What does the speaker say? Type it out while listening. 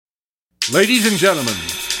Ladies and gentlemen,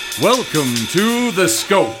 welcome to The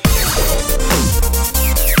Scope.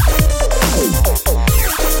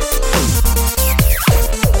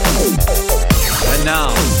 And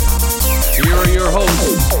now, here are your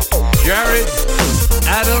hosts, Jared,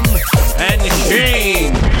 Adam, and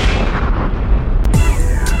Shane.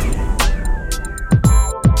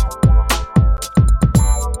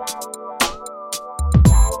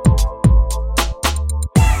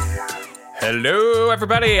 Hello,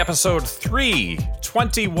 everybody. Episode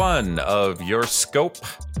 321 of Your Scope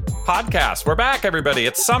podcast. We're back, everybody.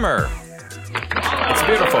 It's summer. It's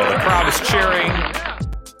beautiful. The crowd is cheering.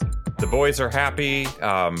 The boys are happy.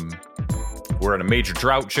 We're in a major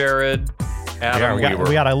drought, Jared. Adam,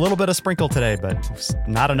 we got a little bit of sprinkle today, but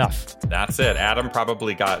not enough. That's it. Adam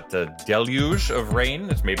probably got the deluge of rain.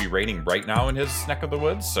 It's maybe raining right now in his neck of the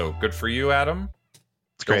woods. So good for you, Adam.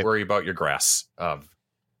 Don't worry about your grass.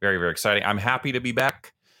 Very, very exciting. I'm happy to be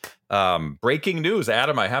back. Breaking news,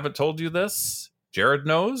 Adam, I haven't told you this. Jared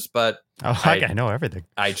knows, but I know everything.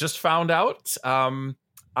 I just found out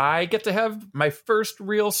I get to have my first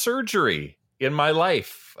real surgery in my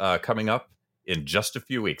life coming up in just a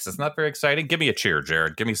few weeks. Isn't that very exciting? Give me a cheer,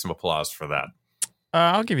 Jared. Give me some applause for that.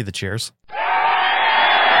 I'll give you the cheers.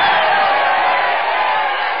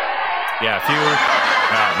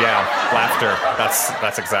 Laughter.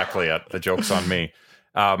 That's exactly it. The joke's on me.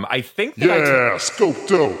 I think Scope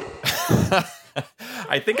dope.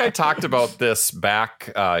 I think I talked about this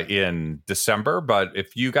back in December, but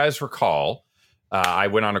if you guys recall, I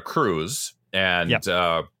went on a cruise, and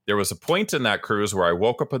there was a point in that cruise where I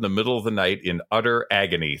woke up in the middle of the night in utter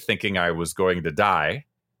agony, thinking I was going to die.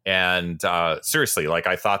 And seriously, like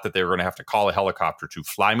I thought that they were going to have to call a helicopter to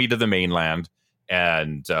fly me to the mainland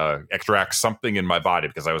and extract something in my body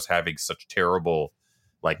because I was having such terrible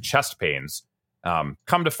chest pains.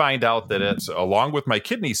 Come to find out that it's along with my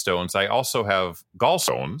kidney stones, I also have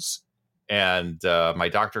gallstones. And my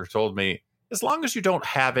doctor told me, as long as you don't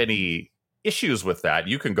have any issues with that,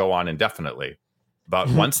 you can go on indefinitely. But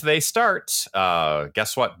once they start,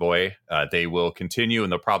 guess what, boy? They will continue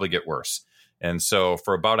and they'll probably get worse. And so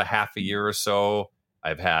for about a half a year or so,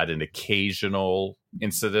 I've had an occasional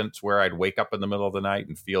incident where I'd wake up in the middle of the night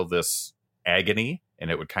and feel this agony, and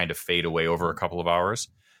it would kind of fade away over a couple of hours.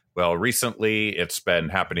 Well, recently it's been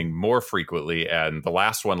happening more frequently, and the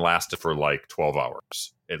last one lasted for 12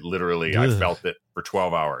 hours. It literally, I felt it for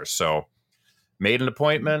 12 hours. So made an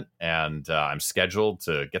appointment, and I'm scheduled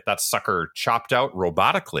to get that sucker chopped out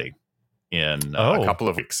robotically in a couple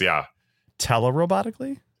of weeks. Yeah.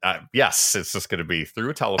 Telerobotically? Yes, it's just going to be through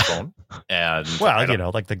a telephone. And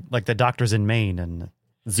like the doctors in Maine and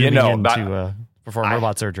zooming in to perform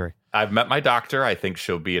robot surgery. I've met my doctor. I think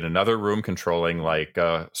she'll be in another room controlling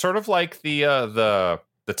sort of like the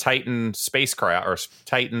Titan spacecraft or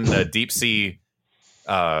Titan deep sea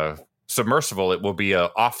submersible. It will be a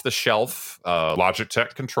off the shelf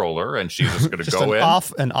Logitech controller, and she's just going to go in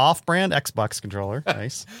an off-brand Xbox controller.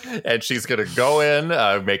 Nice. And she's going to go in,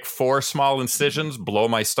 make 4 small incisions, blow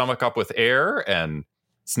my stomach up with air, and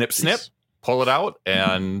snip, pull it out,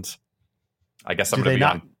 and I guess I'm going to be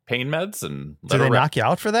on pain meds. And do they knock you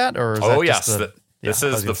out for that, or is this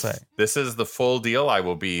is the full deal. I've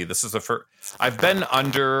been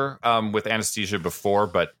under with anesthesia before,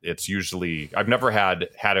 but it's usually I've never had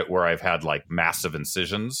it where I've had massive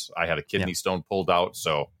incisions. I had a kidney stone pulled out,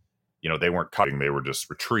 so they weren't cutting, they were just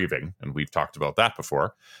retrieving, and we've talked about that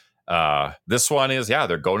before. This one is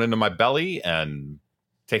they're going into my belly and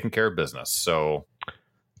taking care of business. So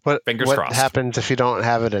fingers crossed. What happens if you don't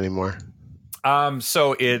have it anymore?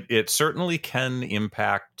 So it certainly can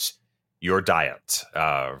impact your diet.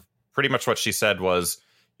 Pretty much what she said was,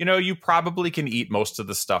 you probably can eat most of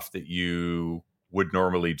the stuff that you would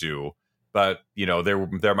normally do, but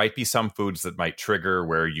there might be some foods that might trigger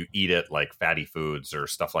where you eat it, like fatty foods or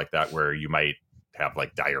stuff like that, where you might have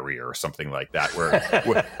diarrhea or something like that. Where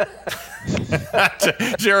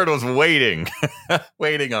Jared was waiting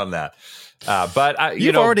on that. But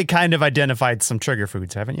you've already kind of identified some trigger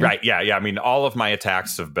foods, haven't you? Right. Yeah. I mean, all of my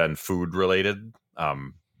attacks have been food related.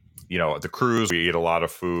 The cruise, we eat a lot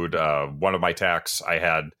of food. One of my attacks, I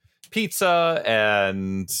had pizza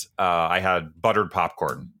and I had buttered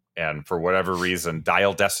popcorn. And for whatever reason,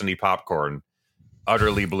 Dial Destiny popcorn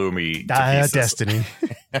utterly blew me to pieces. Destiny.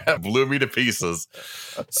 Blew me to pieces.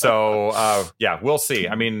 So, we'll see.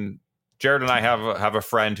 I mean, Jared and I have a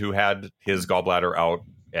friend who had his gallbladder out,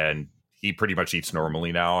 and he pretty much eats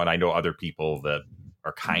normally now. And I know other people that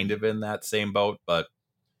are kind of in that same boat, but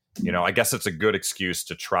I guess it's a good excuse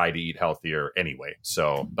to try to eat healthier anyway.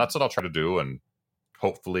 So that's what I'll try to do. And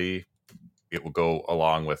hopefully it will go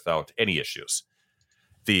along without any issues.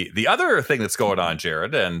 The other thing that's going on,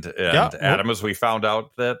 Jared and Adam, is we found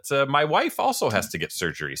out that my wife also has to get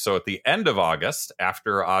surgery. So at the end of August,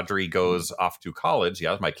 after Audrey goes off to college,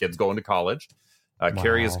 my kid's going to college,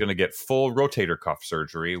 Carrie is going to get full rotator cuff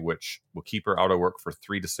surgery, which will keep her out of work for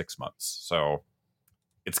 3 to 6 months. So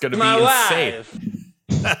it's going to be insane.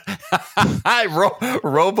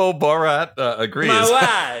 Robo Borat agrees. My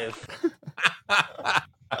wife.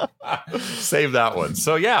 Save that one.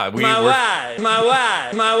 So yeah, my wife.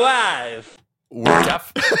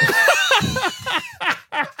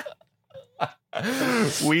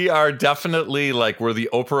 We are definitely like we're the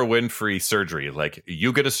Oprah Winfrey surgery. Like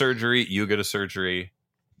you get a surgery,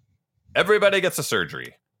 everybody gets a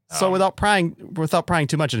surgery. So without prying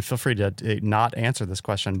too much, and feel free to not answer this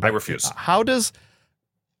question, but I refuse. How does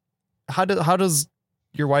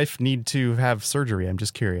your wife need to have surgery? I'm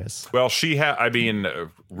just curious. Well,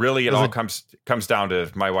 really, it all comes down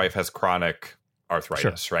to my wife has chronic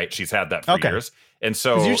arthritis, right? She's had that for years. And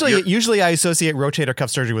so usually I associate rotator cuff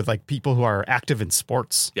surgery with like people who are active in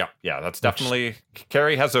sports. Yeah, that's definitely.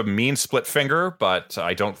 Carrie has a mean split finger, but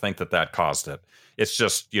I don't think that caused it. It's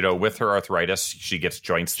just, with her arthritis, she gets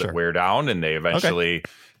joints that wear down and they eventually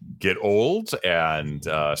get old and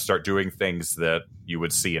start doing things that you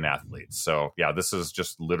would see in athletes. So, this is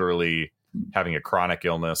just literally having a chronic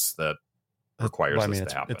illness that requires this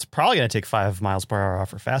to happen. It's probably going to take 5 miles per hour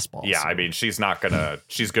off her fastball. Yeah, so. she's not going to,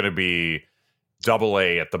 she's going to be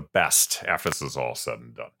AA at the best after this is all said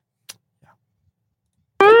and done.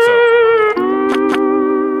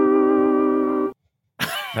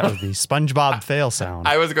 That was the SpongeBob fail sound.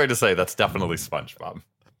 I was going to say that's definitely SpongeBob.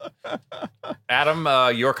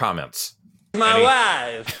 Adam, your comments. My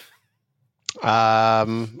wife.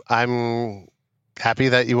 I'm happy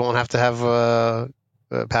that you won't have to have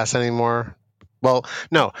pass anymore. Well,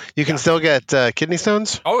 no, you can still get kidney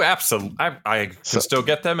stones. Oh, absolutely. I can still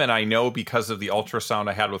get them, and I know because of the ultrasound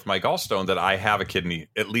I had with my gallstone that I have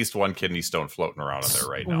at least one kidney stone floating around in there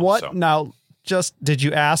right now. What? So. Now, did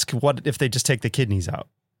you ask what if they just take the kidneys out?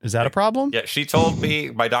 Is that a problem? Yeah, she told me,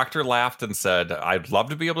 my doctor laughed and said, I'd love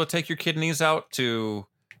to be able to take your kidneys out to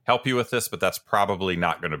help you with this, but that's probably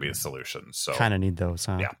not going to be the solution. So kind of need those,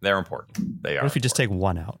 huh? Yeah, they're important. They are. What if you just take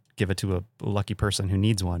one out, give it to a lucky person who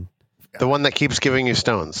needs one? The one that keeps giving you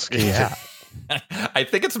stones. Yeah. I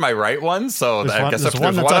think it's my right one, so I guess if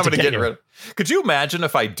there's one I'm going to get rid of. Could you imagine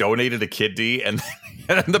if I donated a kidney and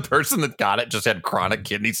the person that got it just had chronic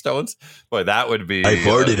kidney stones? Boy, that would be... I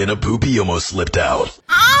farted and a poopy almost slipped out.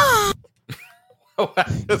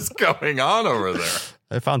 What is going on over there?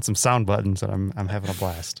 I found some sound buttons and I'm having a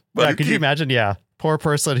blast. But could you imagine? Yeah, poor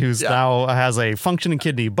person who's now has a functioning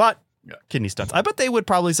kidney, but kidney stones. I bet they would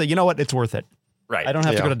probably say, you know what, it's worth it. Right. I don't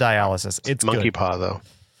have to go to dialysis. It's monkey good. paw though.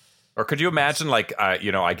 Or could you imagine, like, I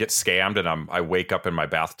get scammed and I wake up in my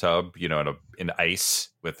bathtub, in ice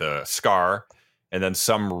with a scar, and then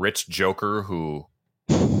some rich joker who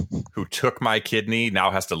took my kidney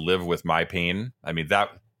now has to live with my pain. I mean,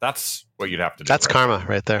 that's what you'd have to do. That's karma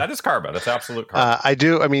right there. That is karma. That's absolute karma. I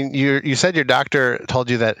do. I mean, you said your doctor told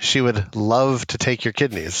you that she would love to take your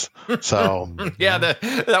kidneys. So yeah,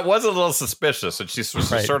 that was a little suspicious, and she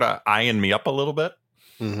was sort of eyeing me up a little bit.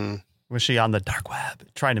 Mm-hmm. Was she on the dark web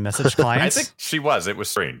trying to message clients? I think she was. It was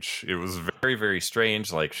strange. It was very, very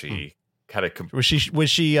strange. Like she had a. Was she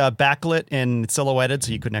backlit and silhouetted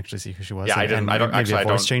so you couldn't actually see who she was? Yeah, I didn't. I don't actually. A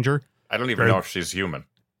voice changer. I don't even know if she's human.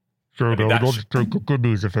 Sure, don't take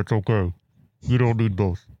kidneys if it's okay. You don't need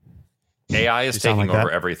both. AI is taking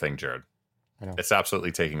over everything, Jared. It's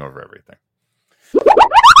absolutely taking over everything.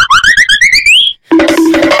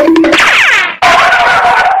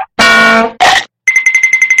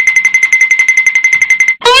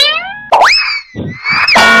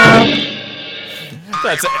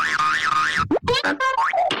 That's it.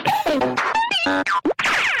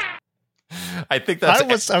 I think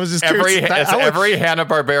that's I was just curious. Every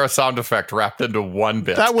Hanna-Barbera sound effect wrapped into one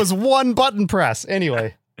bit. That was one button press.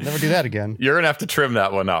 Anyway, never do that again. You're going to have to trim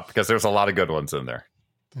that one up because there's a lot of good ones in there.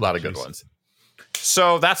 A lot of good ones.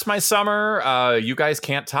 So that's my summer. You guys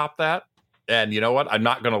can't top that. And you know what? I'm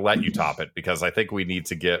not going to let you top it because I think we need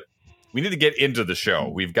to get into the show.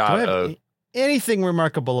 We've got anything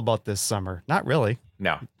remarkable about this summer? Not really.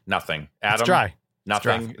 No, nothing. Adam, it's dry.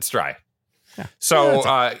 Nothing. It's dry. Yeah. So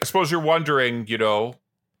I suppose you're wondering,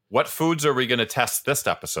 what foods are we going to test this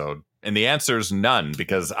episode? And the answer is none,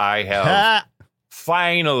 because I have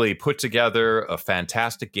finally put together a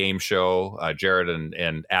fantastic game show. Jared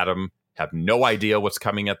and Adam have no idea what's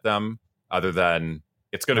coming at them other than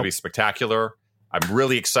it's going to be spectacular. I'm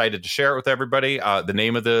really excited to share it with everybody. The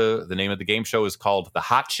name of the game show is called The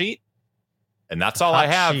Hot Sheet. And that's all I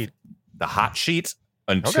have. The Hot Sheet.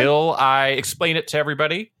 until I explain it to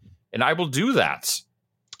everybody, and I will do that.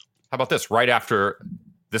 How about this? Right after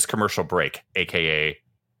this commercial break, aka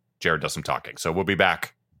Jared does some talking. So we'll be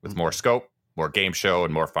back with more Scope, more game show,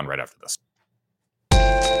 and more fun right after this.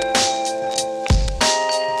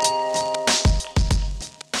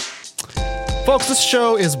 Folks, this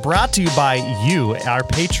show is brought to you by you, our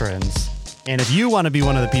patrons. And if you want to be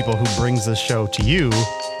one of the people who brings this show to you,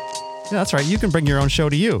 yeah, that's right, you can bring your own show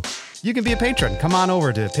to you. You can be a patron. Come on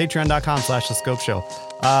over to patreon.com/thescopeshow.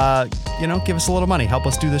 Give us a little money. Help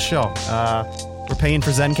us do this show. We're paying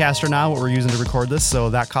for Zencastr now, what we're using to record this, so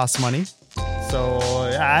that costs money. So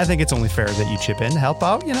I think it's only fair that you chip in, help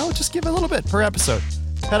out, just give a little bit per episode.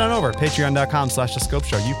 Head on over,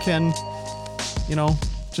 patreon.com/thescopeshow. You can,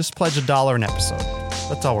 just pledge $1 an episode.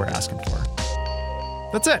 That's all we're asking for.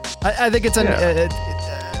 That's it. I think it's I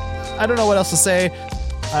don't know what else to say.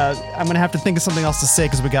 I'm going to have to think of something else to say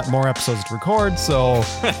because we got more episodes to record. So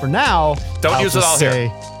for now, don't use it all here.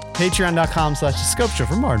 Patreon.com/thescopeshow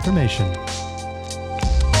for more information. All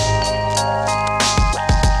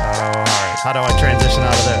right. How do I transition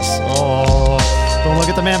out of this? Oh, don't look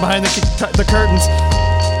at the man behind the curtains.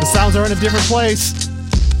 The sounds are in a different place.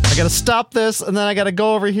 I got to stop this, and then I got to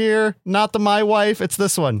go over here. Not the My Wife. It's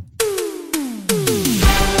this one.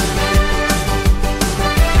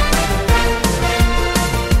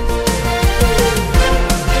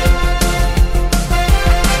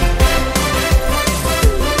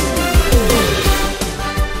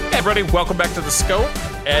 Hey, everybody. Welcome back to The Scope.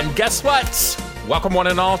 And guess what? Welcome one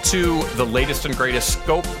and all to the latest and greatest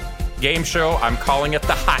Scope game show. I'm calling it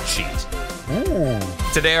the Hot Sheet. Ooh.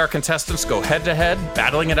 Today, our contestants go head-to-head,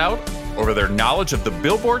 battling it out over their knowledge of the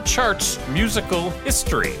Billboard chart's musical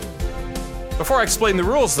history. Before I explain the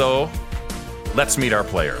rules, though, let's meet our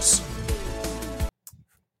players.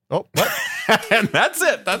 Oh, what? And that's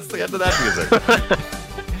it. That's the end of that music.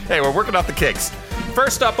 Hey, we're working off the kicks.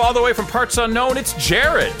 First up, all the way from parts unknown, it's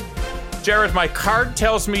Jared. Jared, my card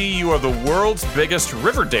tells me you are the world's biggest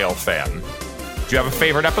Riverdale fan. Do you have a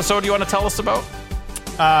favorite episode you want to tell us about?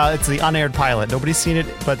 It's the unaired pilot. Nobody's seen it,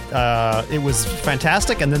 but it was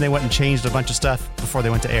fantastic. And then they went and changed a bunch of stuff before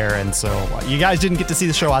they went to air. And so you guys didn't get to see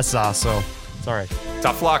the show I saw, so sorry.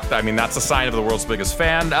 Tough luck. I mean, that's a sign of the world's biggest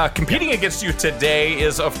fan. Competing against you today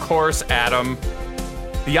is, of course, Adam.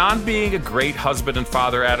 Beyond being a great husband and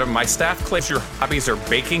father, Adam, my staff claims your hobbies are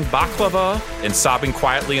baking baklava and sobbing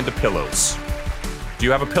quietly into pillows. Do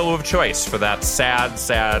you have a pillow of choice for that sad,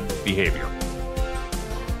 sad behavior?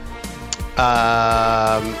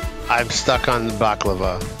 I'm stuck on the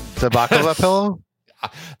baklava. The baklava pillow?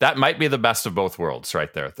 That might be the best of both worlds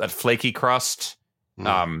right there. That flaky crust,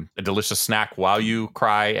 a delicious snack while you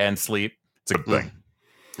cry and sleep. It's a good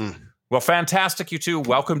thing. Well, fantastic, you two.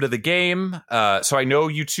 Welcome to the game. So I know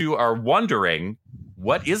you two are wondering,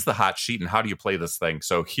 what is the Hot Sheet and how do you play this thing?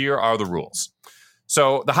 So here are the rules.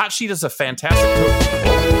 So the Hot Sheet is a fantastic...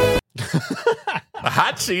 The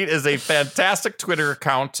Hot Sheet is a fantastic Twitter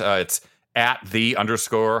account. It's at @the_hot_sheets,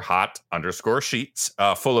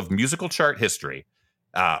 full of musical chart history,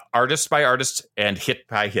 artist by artist and hit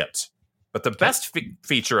by hit. But the best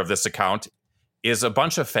feature of this account is a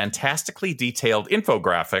bunch of fantastically detailed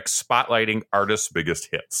infographics spotlighting artists' biggest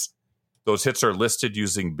hits. Those hits are listed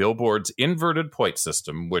using Billboard's inverted point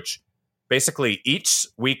system, which basically each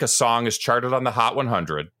week a song is charted on the Hot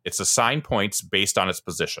 100. It's assigned points based on its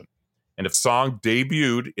position. And if song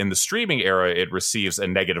debuted in the streaming era, it receives a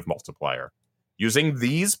negative multiplier. Using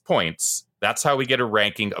these points, that's how we get a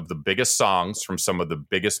ranking of the biggest songs from some of the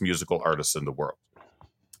biggest musical artists in the world.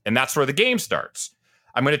 And that's where the game starts.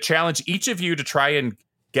 I'm going to challenge each of you to try and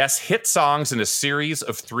guess hit songs in a series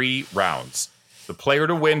of 3 rounds. The player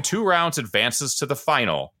to win 2 rounds advances to the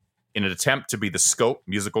final in an attempt to be the Scope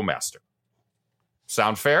musical master.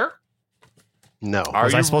 Sound fair? No.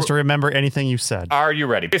 Was I supposed to remember anything you said? Are you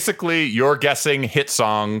ready? Basically, you're guessing hit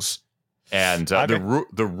songs, and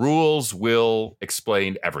the rules will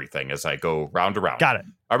explain everything as I go round to round. Got it.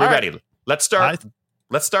 Are we ready? Right. Let's start.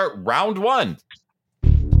 Let's start round 1.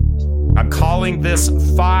 I'm calling this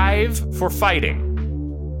 5 for fighting.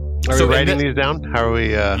 Are we writing these down? How are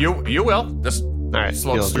we? You will. Just all right.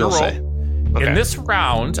 Slow roll. Say. Okay. In this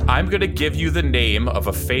round, I'm going to give you the name of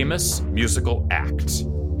a famous musical act.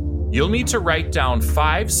 You'll need to write down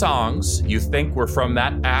 5 songs you think were from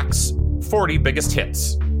that act's 40 biggest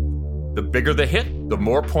hits. The bigger the hit, the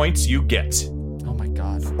more points you get. Oh my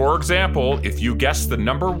God. For example, if you guessed the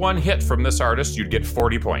number 1 hit from this artist, you'd get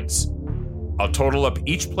 40 points. I'll total up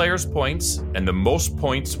each player's points, and the most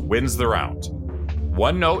points wins the round.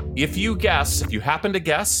 One note, if you happen to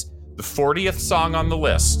guess the 40th song on the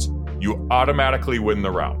list, you automatically win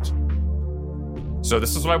the round. So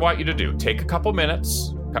this is what I want you to do. Take a couple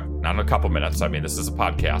minutes. Not a couple minutes. I mean, this is a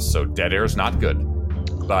podcast, so dead air is not good.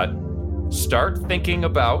 But start thinking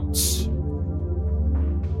about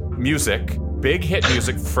music, big hit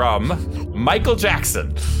music from Michael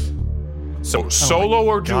Jackson. So solo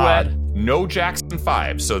or duet, no Jackson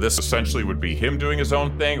 5. So this essentially would be him doing his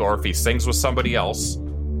own thing, or if he sings with somebody else.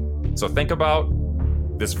 So think about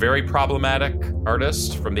this very problematic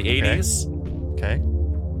artist from the 80s. Okay.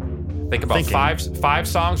 Think about five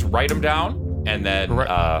songs, write them down, and then...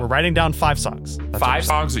 We're writing down 5 songs. That's 5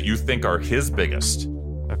 songs that you think are his biggest.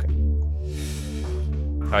 Okay.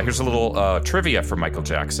 Here's a little trivia for Michael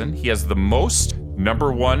Jackson. He has the most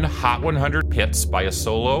 #1 Hot 100 hits by a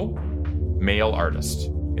solo male artist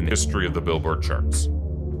in the history of the Billboard charts.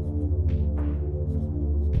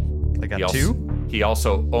 I got 2. He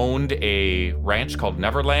also owned a ranch called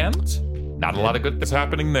Neverland. Not a lot of good things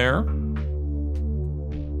happening there.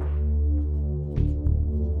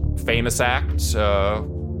 Famous act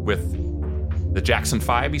with the Jackson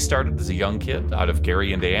 5. He started as a young kid out of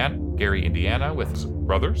Gary, Indiana, with his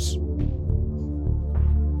brothers.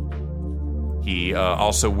 He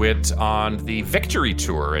also went on the Victory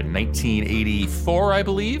Tour in 1984, I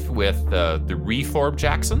believe, with the Reformed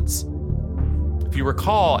Jacksons. If you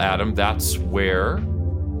recall, Adam, that's where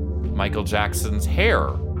Michael Jackson's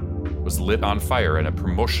hair was lit on fire in a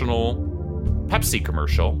promotional Pepsi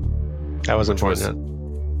commercial. I wasn't born yet.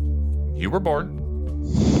 You were born.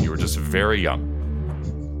 You were just very young.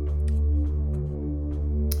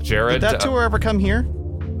 Jared, did that tour ever come here?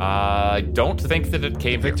 I don't think that it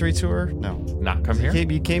came here. Victory Tour? No. Not come here?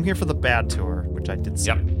 You came here for the bad tour, which I did see.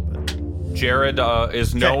 Yep. But... Jared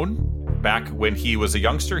is known back when he was a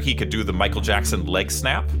youngster. He could do the Michael Jackson leg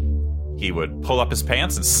snap. He would pull up his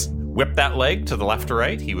pants and whip that leg to the left or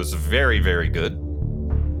right. He was very, very good.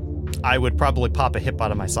 I would probably pop a hip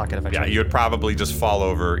out of my socket if I tried. Yeah, you would probably just fall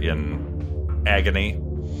over in agony.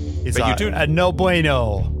 It's but you do no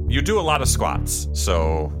bueno. You do a lot of squats,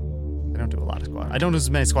 so... I don't do a lot of squats. I don't do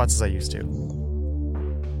as many squats as I used to.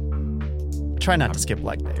 I try not to skip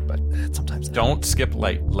leg day, but sometimes I don't skip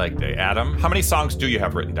leg day. Adam, how many songs do you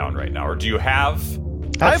have written down right now, or do you have?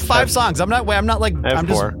 I have 5 songs. I'm not like. I have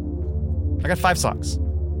 4. I got 5 songs.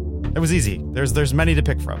 It was easy. There's many to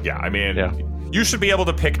pick from. Yeah, I mean, you should be able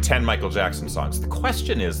to pick 10 Michael Jackson songs. The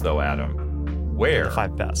question is, though, Adam, where the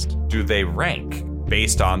 5 best do they rank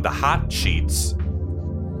based on the Hot Sheets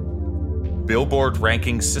Billboard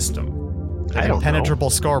ranking system? I don't Impenetrable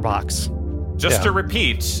score box. Just to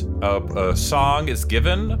repeat, a song is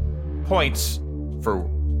given points for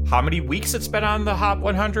how many weeks it's been on the Hot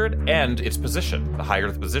 100 and its position. The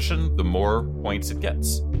higher the position, the more points it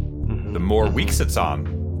gets. The more weeks it's on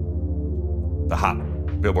the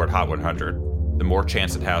Billboard Hot 100, the more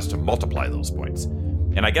chance it has to multiply those points.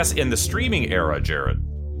 And I guess in the streaming era, Jared,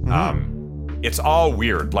 it's all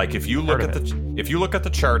weird. Like if you look at the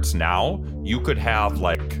charts now, you could have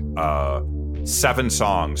like 7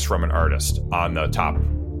 songs from an artist on the top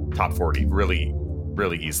 40 really,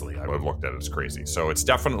 really easily. I've looked at it. It's crazy. So it's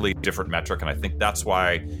definitely a different metric, and I think that's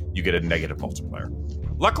why you get a negative multiplier.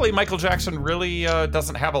 Luckily, Michael Jackson really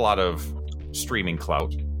doesn't have a lot of streaming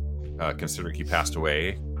clout, considering he passed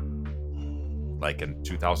away like in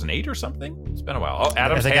 2008 or something. It's been a while. Oh,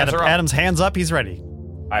 Adam's hands are up. Adam's hands up. He's ready.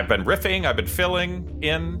 I've been riffing. I've been filling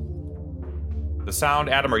in the sound.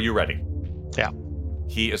 Adam, are you ready? Yeah.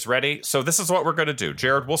 He is ready. So this is what we're going to do.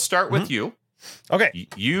 Jared, we'll start with you. Okay.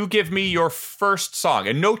 You give me your first song,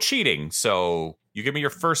 and no cheating. So you give me your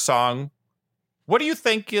first song. What do you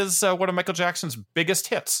think is one of Michael Jackson's biggest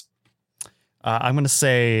hits? I'm going to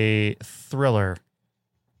say Thriller.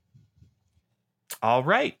 All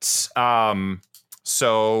right.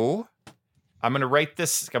 So I'm going to write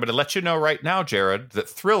this. I'm going to let you know right now, Jared, that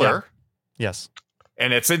Thriller. Yeah. Yes.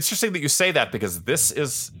 And it's interesting that you say that because this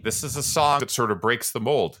is a song that sort of breaks the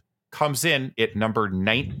mold. Comes in at number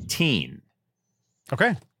 19.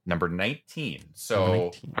 Okay. Number 19. So number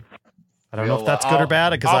 19. I don't know if that's good or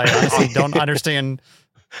bad because I honestly don't understand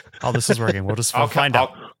how this is working. We'll find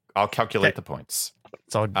out. I'll calculate the points.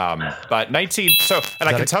 So, but 19. So, and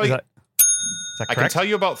I can tell you. I can tell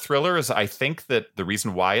you about Thriller is I think that the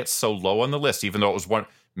reason why it's so low on the list, even though it was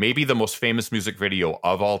maybe the most famous music video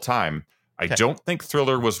of all time, I don't think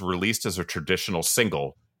Thriller was released as a traditional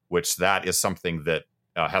single, which that is something that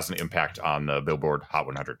has an impact on the Billboard Hot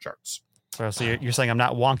 100 charts. So you're saying I'm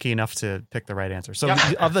not wonky enough to pick the right answer. So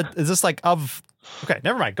okay,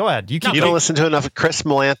 never mind. Go ahead. You don't listen to enough Chris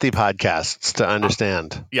Melanthi podcasts to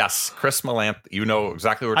understand. Yes, Chris Melanthi. You know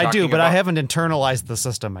exactly what we're talking about. I do, but I haven't internalized the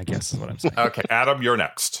system, I guess is what I'm saying. Okay, Adam, you're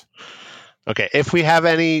next. Okay, if we have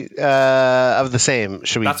any of the same,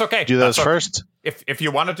 should we That's okay. do those That's okay. first? If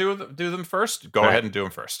you want to do them first, go ahead and do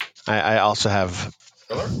them first. I also have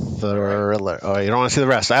Thriller? Thriller. Oh, you don't want to see the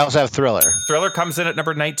rest. I also have Thriller. Thriller comes in at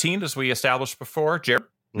number 19, as we established before. Jared,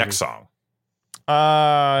 next song.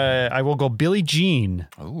 I will go Billie Jean.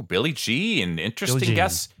 Oh, Billie Jean. Interesting Billie Jean.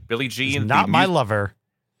 guess. Billie Jean. Not my lover.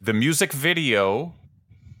 The music video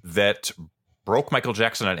that broke Michael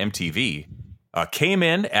Jackson on MTV came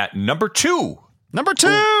in at number 2. Number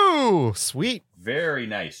 2. Sweet. Very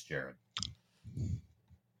nice, Jared.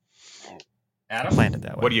 Adam, Planned it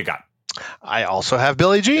that way. what do you got? I also have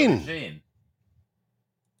Billie Jean. Billie Jean.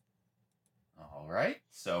 All right.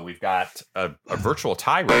 So we've got a virtual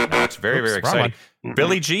tie right now. It's very, very exciting.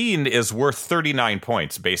 Billie Jean is worth 39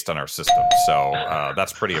 points based on our system. So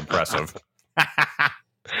that's pretty impressive.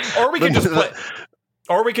 Or we can just play.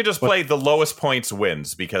 Or we could just play the lowest points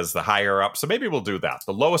wins because the higher up. So maybe we'll do that.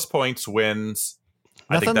 The lowest points wins.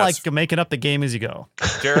 Nothing like making up the game as you go.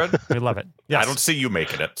 Jared, we love it. Yes. I don't see you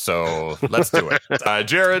making it, so let's do it.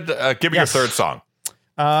 Jared, give me your third song.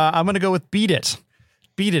 I'm going to go with Beat It.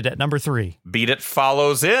 Beat It at number 3. Beat It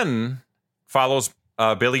follows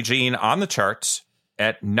Billie Jean on the charts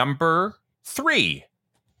at number 3.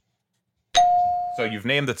 So you've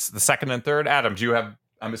named the second and third. Adam, do you have?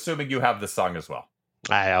 I'm assuming you have this song as well.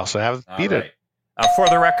 I also have Beat It. For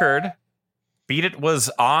the record, Beat It was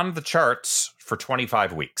on the charts for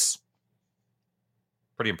 25 weeks.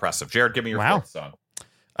 Pretty impressive. Jared, give me your fourth song.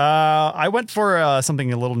 I went for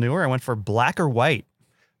something a little newer. I went for Black or White.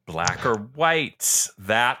 Black or White.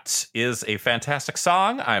 That is a fantastic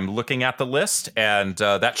song. I'm looking at the list, and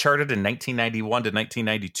that charted in 1991 to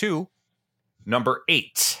 1992. Number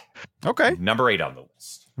 8. Okay. Number 8 on the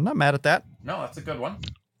list. I'm not mad at that. No, that's a good one.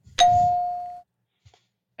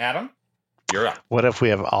 Adam, you're up. What if we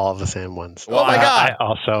have all of the same ones? Well, oh my God.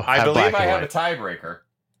 I believe I have a tiebreaker.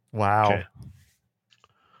 Wow. Okay.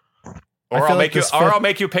 Or I'll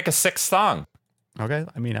make you pick a 6th song. Okay.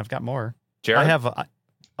 I mean, I've got more. Jared? I have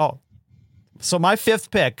so my 5th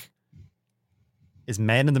pick is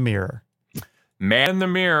Man in the Mirror. Man in the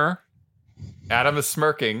Mirror. Adam is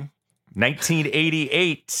smirking.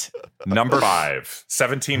 1988, number 5.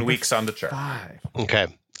 17 weeks on the chart. 5. Okay.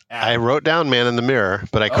 I wrote down Man in the Mirror,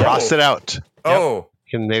 but I crossed it out. Oh.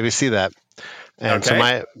 You can maybe see that. And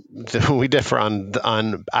so we differ on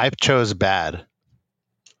I chose Bad.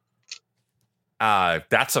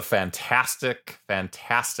 That's a fantastic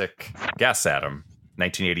guess, Adam.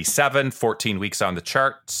 1987, 14 weeks on the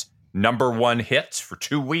charts. Number 1 hit for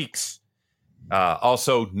 2 weeks.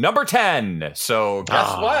 Also, number 10. So,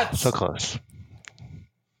 guess what? So close.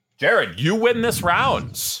 Jared, you win this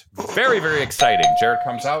round. Very, very exciting. Jared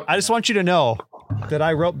comes out. I just want you to know that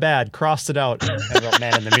I wrote Bad, crossed it out, and wrote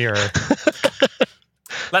Man in the Mirror.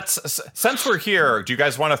 Since we're here, do you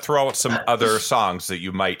guys want to throw out some other songs that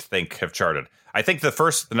you might think have charted? I think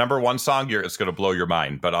the number 1 song is going to blow your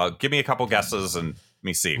mind, but give me a couple guesses and let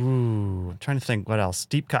me see. Ooh, I'm trying to think what else.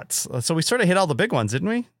 Deep cuts. So we sort of hit all the big ones, didn't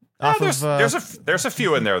we? There's a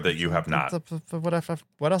few in there that you have not.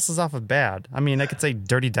 What else is off of Bad? I mean, I could say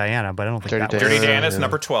Dirty Diana, but I don't think Dirty Diana is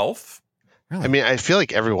number 12. Really? I mean, I feel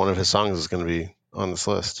like every one of his songs is going to be on this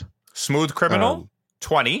list. Smooth Criminal,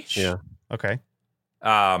 20. Yeah. Okay.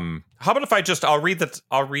 How about if I'll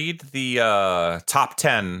read the top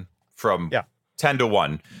 10 from 10 to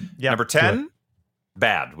 1. Yeah. Number 10,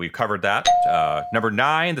 Bad. We've covered that. Number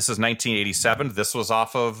 9, this is 1987. This was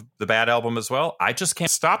off of the Bad album as well. I Just Can't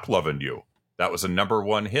Stop Loving You. That was a number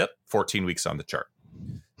 1 hit, 14 weeks on the chart.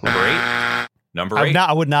 Number 8.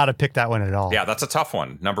 I would not have picked that one at all. Yeah, that's a tough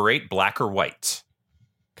one. Number 8, Black or White.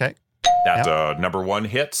 Okay. That's a number 1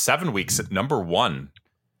 hit, 7 weeks at number 1.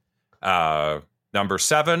 Number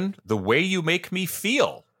 7, The Way You Make Me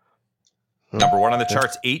Feel. Number 1 on the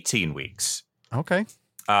charts, 18 weeks. Okay.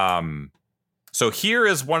 So here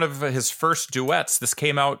is one of his first duets. This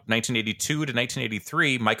came out 1982 to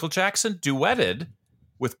 1983. Michael Jackson duetted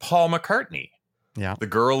with Paul McCartney. Yeah. The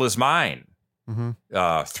Girl Is Mine.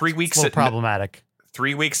 Mm-hmm. 3 weeks it's a little problematic.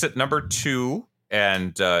 3 weeks at number 2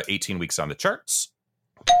 and 18 weeks on the charts.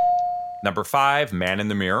 Number 5, Man in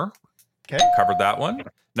the Mirror. Okay. Covered that one.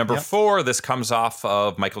 Number 4, this comes off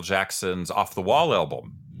of Michael Jackson's Off the Wall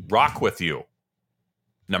album, Rock With You.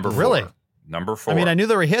 Number 4. Really? Number 4. I mean, I knew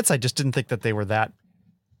there were hits. I just didn't think that they were that.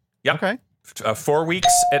 Yep. Okay. 4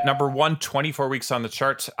 weeks at number 1, 24 weeks on the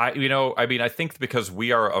charts. I think because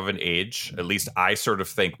we are of an age, at least I sort of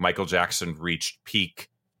think Michael Jackson reached peak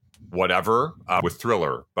whatever with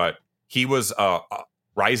Thriller, but he was a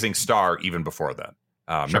rising star even before then.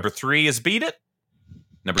 Number 3 is Beat It.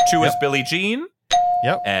 Number 2 is Billie Jean.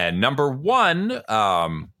 Yep. And number 1,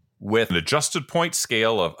 with an adjusted point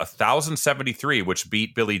scale of 1,073, which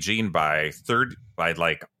beat Billie Jean by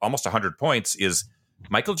like almost 100 points, is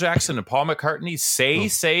Michael Jackson and Paul McCartney,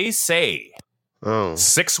 Say. Oh.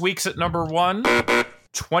 6 weeks at number 1,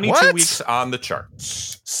 22 weeks on the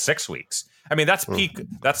charts. 6 weeks. I mean, that's peak.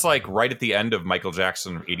 That's like right at the end of Michael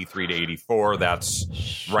Jackson, 83 to 84.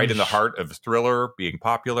 That's right in the heart of Thriller being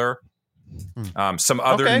popular. Some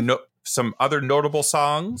other notable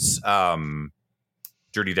songs.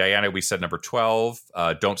 Dirty Diana, we said number 12.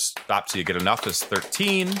 Don't Stop Till You Get Enough is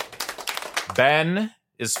 13. Ben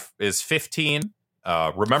is 15.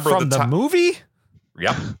 Remember From the movie?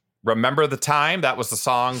 Yep. Remember the Time. That was the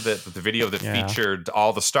song the video that featured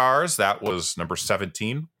all the stars. That was number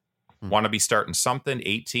 17. Want to Be Starting Something,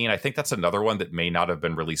 18. I think that's another one that may not have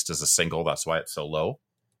been released as a single. That's why it's so low.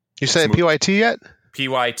 You saying PYT yet?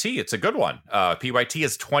 PYT, it's a good one. PYT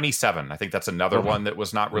is 27. I think that's another one that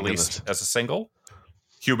was not released as a single.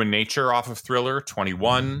 Human Nature off of Thriller,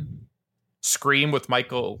 21. Scream with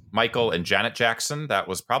Michael and Janet Jackson. That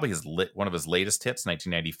was probably one of his latest hits,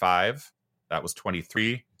 1995. That was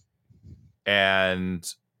 23.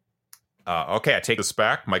 And, I take this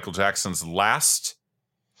back. Michael Jackson's last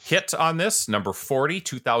hit on this, number 40,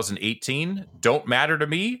 2018. Don't Matter to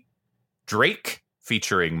Me. Drake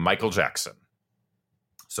featuring Michael Jackson.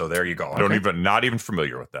 So there you go. Not even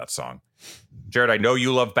familiar with that song. Jared, I know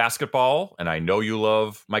you love basketball, and I know you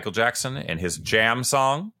love Michael Jackson and his Jam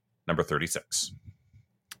song, number 36.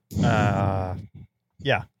 Yeah.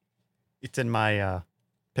 It's in my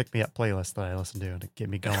pick me up playlist that I listen to to get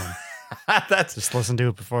me going. Just listen to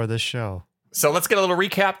it before this show. So let's get a little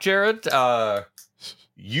recap, Jared.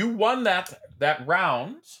 You won that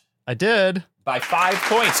round. I did. By 5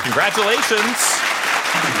 points. Congratulations.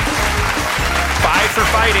 5 for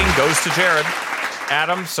fighting goes to Jared.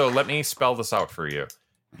 Adam, so let me spell this out for you.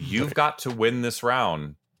 You've got to win this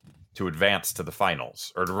round to advance to the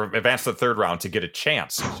finals, or to advance to the third round to get a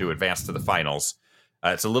chance to advance to the finals.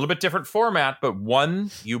 It's a little bit different format, but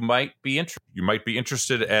one you might be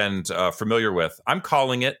interested and familiar with. I'm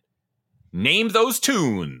calling it Name Those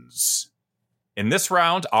Tunes. In this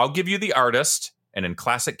round, I'll give you the artist, and in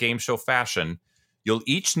classic game show fashion, you'll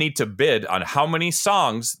each need to bid on how many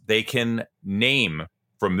songs they can name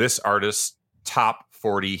from this artist's top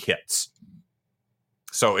 40 hits.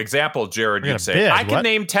 So, example, Jared, you'd say, I can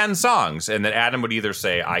name 10 songs. And then Adam would either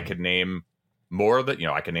say, I could name more than,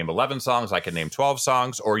 I can name 11 songs, I can name 12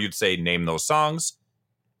 songs, or you'd say, name those songs.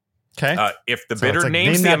 Okay. If the bidder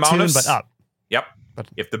names the amount of... but up. Yep.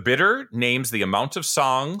 If the bidder names the amount of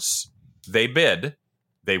songs they bid,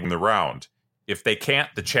 they win the round. If they can't,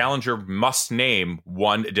 the challenger must name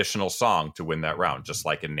one additional song to win that round, just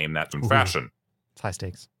like in Name That Tune fashion. It's high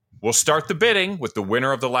stakes. We'll start the bidding with the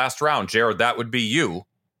winner of the last round. Jared, that would be you.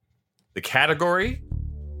 The category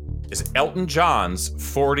is Elton John's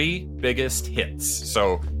 40 biggest hits.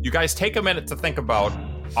 So you guys take a minute to think about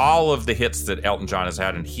all of the hits that Elton John has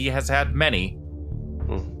had, and he has had many.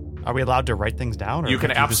 Are we allowed to write things down? Or you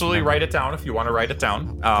can absolutely write it down if you want to write it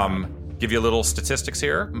down. Give you a little statistics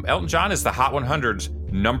here. Elton John is the Hot 100's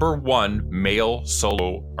 #1 male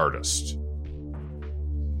solo artist.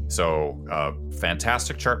 So,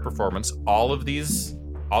 fantastic chart performance. All of these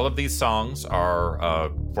songs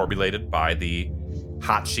are formulated by the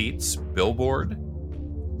Hot Sheets Billboard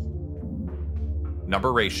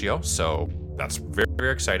number ratio. So that's very,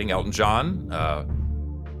 very exciting. Elton John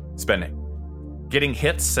has been getting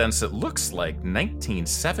hits since it looks like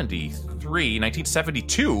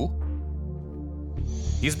 1972.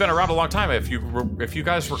 He's been around a long time. If you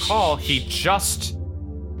guys recall, he just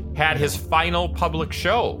had his final public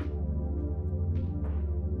show,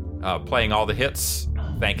 playing all the hits,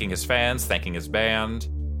 thanking his fans, thanking his band.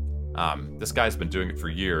 This guy's been doing it for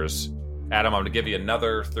years. Adam, I'm going to give you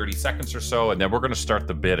another 30 seconds or so, and then we're going to start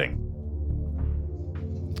the bidding.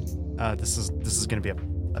 This is going to be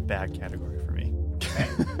a bad category for me.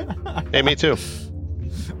 Hey, me too.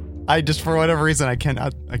 I just, for whatever reason, I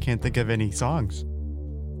can't think of any songs.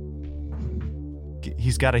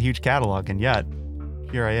 He's got a huge catalog, and yet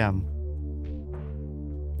here I am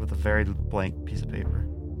with a very blank piece of paper.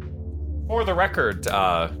 For the record,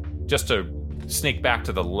 just to sneak back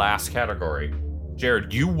to the last category,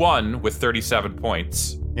 Jared, you won with 37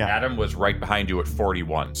 points. Yeah. Adam was right behind you at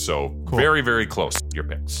 41. So cool. Very, very close to your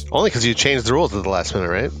picks. Only because you changed the rules at the last minute,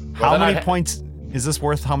 right? How many points is this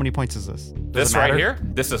worth? How many points is this? This right here?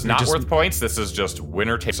 This is not worth points. This is just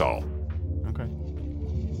winner takes all. Okay.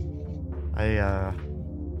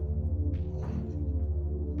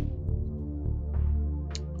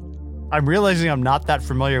 I'm realizing I'm not that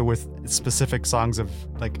familiar with specific songs of,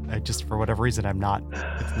 like, I just, for whatever reason, I'm not.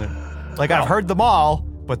 Like, I've heard them all,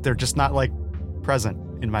 but they're just not like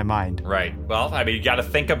present in my mind. Right. Well, I mean, you got to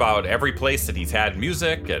think about every place that he's had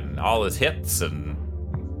music and all his hits and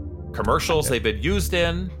commercials they've been used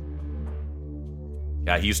in.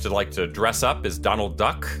 Yeah, he used to like to dress up as Donald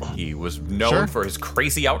Duck. He was known for his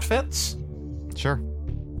crazy outfits. Sure.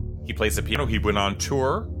 He plays the piano. He went on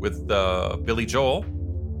tour with Billy Joel.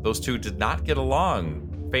 Those two did not get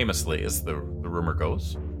along, famously, as the rumor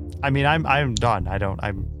goes. I mean, I'm done.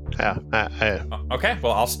 Okay,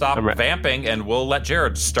 well, I'll stop vamping, and we'll let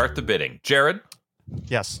Jared start the bidding. Jared?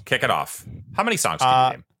 Yes. Kick it off. How many songs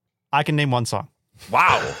can you name? I can name one song.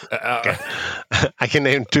 Wow. I can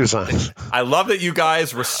name 2 songs. I love that you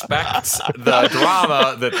guys respect the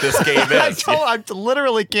drama that this game is. I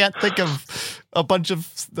literally can't think of a bunch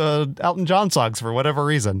of Elton John songs for whatever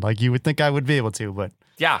reason. Like, you would think I would be able to, but...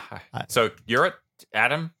 Yeah. So you're at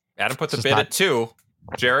Adam. Adam put the bid at 2.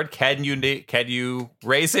 Jared, can you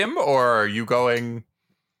raise him, or are you going?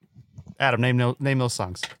 Adam, name those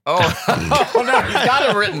songs. Oh, no, he's got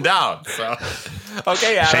it written down. So,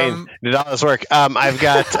 okay, Adam. Shane, did all this work? I've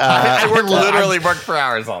got. I literally worked for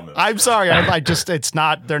hours on this. I'm sorry.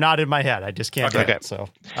 They're not in my head. I just can't get it. So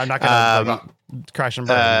I'm not gonna crash and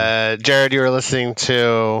burn. Jared, you were listening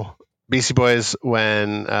to Beastie Boys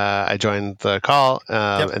when I joined the call,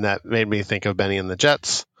 and that made me think of Benny and the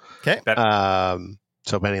Jets. Okay.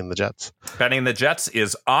 So Benny and the Jets. Benny and the Jets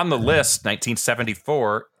is on the list,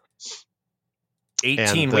 1974.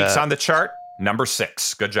 18 weeks on the chart, number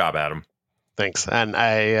 6. Good job, Adam. Thanks. And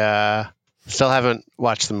I still haven't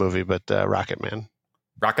watched the movie, but Rocket Man.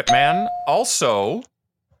 Rocket Man also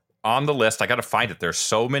on the list. I got to find it. There's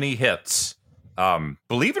so many hits.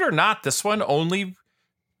 Believe it or not, this one only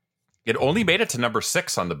made it to number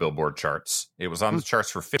 6 on the Billboard charts. It was on the charts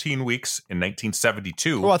for 15 weeks in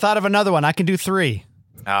 1972. Oh, I thought of another one. I can do 3.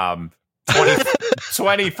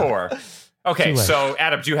 24. Okay, so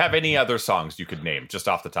Adam, do you have any other songs you could name just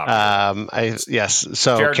off the top? Yes.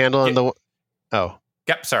 So Jared, Candle in the. Oh.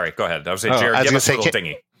 Yep. Sorry. Go ahead. I was saying, Jared, give us a little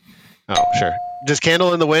dingy. Oh, sure. Does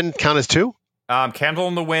Candle in the Wind count as 2? Candle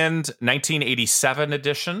in the Wind, 1987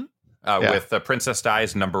 edition, with Princess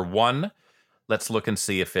Dies number 1. Let's look and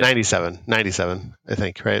see if it... 97, I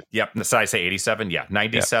think, right? Yep. Did I say 87? Yeah,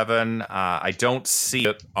 97. Yep. I don't see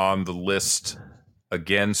it on the list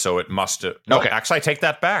again, so it must have... No, actually, I take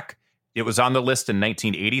that back. It was on the list in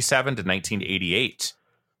 1987 to 1988.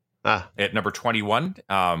 At number 21.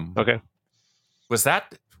 Okay. Was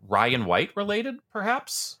that Ryan White related,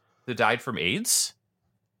 perhaps? Who died from AIDS?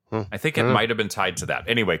 I think it might have been tied to that.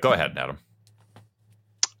 Anyway, go ahead, Adam.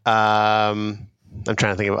 I'm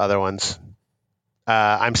trying to think of other ones.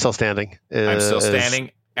 I'm Still Standing. I'm Still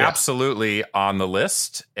Standing. Absolutely on the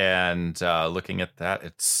list. And looking at that,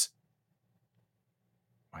 it's...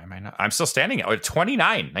 Why am I not? I'm Still Standing at 29,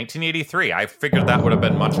 1983. I figured that would have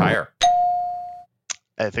been much higher.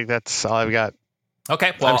 I think that's all I've got.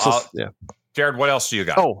 Okay. Well, Jared, what else do you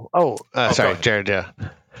got? Sorry, Jared, yeah.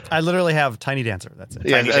 I literally have Tiny Dancer. That's it.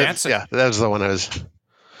 Tiny Dancer? Yeah, that was the one I was...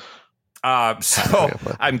 So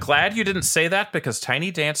I'm glad you didn't say that, because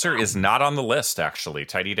Tiny Dancer is not on the list, actually.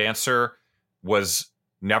 Tiny Dancer was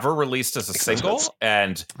never released as a single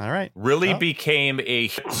and really became a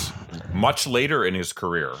hit much later in his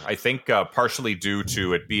career. I think partially due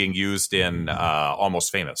to it being used in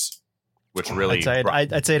Almost Famous, which really...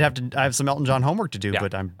 I'd say I have some Elton John homework to do,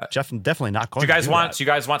 but I'm definitely not going to do that. Do you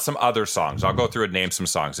guys want some other songs? I'll go through and name some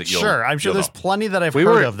songs that you'll... Sure, I'm sure there's plenty that I've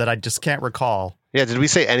heard of that I just can't recall. Yeah, did we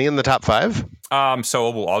say any in the top 5?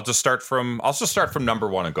 So I'll just start from number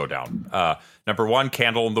 1 and go down. Number 1,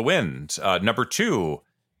 Candle in the Wind. Number 2,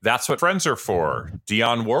 That's What Friends Are For,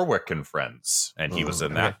 Dionne Warwick and Friends, and he was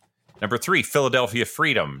in that. Number 3, Philadelphia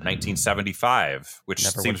Freedom, 1975, which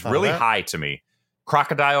seems really high to me.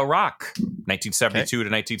 Crocodile Rock, 1972 to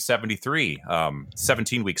 1973,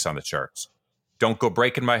 17 weeks on the charts. Don't Go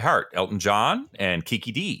Breaking My Heart, Elton John and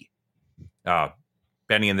Kiki D.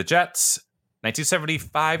 Benny and the Jets,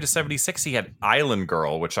 1975 to 76, he had Island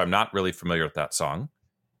Girl, which I'm not really familiar with that song.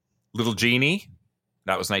 Little Genie,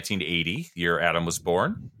 that was 1980, year Adam was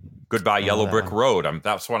born. Goodbye Yellow Brick Road,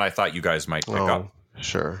 that's one I thought you guys might pick up.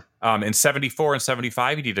 Sure. In 74 and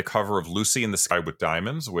 75, he did a cover of Lucy in the Sky with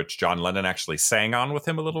Diamonds, which John Lennon actually sang on with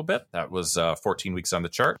him a little bit. That was 14 weeks on the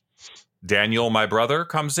chart. Daniel, My Brother,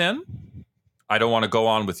 comes in. I Don't Want to Go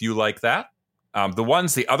On With You Like That.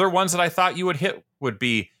 The other ones that I thought you would hit would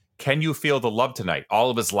be Can You Feel the Love Tonight?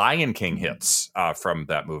 All of his Lion King hits from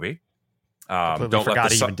that movie.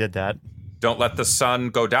 Forgot he even did that. Don't Let the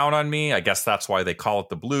Sun Go Down on Me. I guess that's why they call it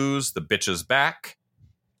the blues. The Bitch Is Back.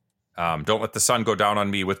 Don't Let the Sun Go Down on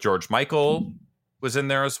Me with George Michael was in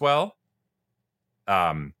there as well.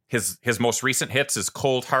 His most recent hits is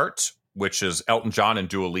Cold Heart, which is Elton John and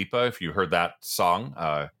Dua Lipa. If you heard that song,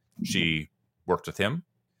 she worked with him.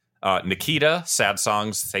 Nikita, sad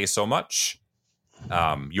songs, Say So Much.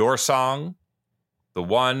 Your Song, The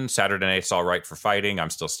One, Saturday Night's All Right for Fighting, I'm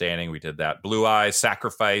Still Standing, we did that. Blue Eyes,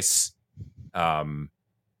 Sacrifice, and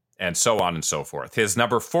so on and so forth. His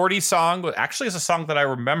number 40 song actually is a song that I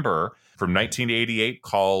remember from 1988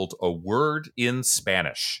 called A Word in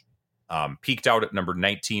Spanish. Peaked out at number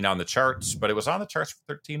 19 on the charts, but it was on the charts for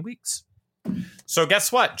 13 weeks. So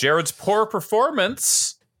guess what? Jared's poor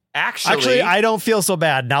performance actually I don't feel so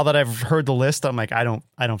bad now that I've heard the list. I'm like, I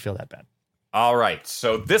don't feel that bad. All right.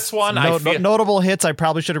 So this one, notable hits I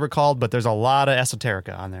probably should have recalled, but there's a lot of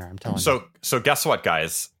esoterica on there. I'm telling you. So guess what,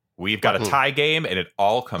 guys? We've got a tie game, and it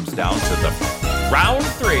all comes down to the round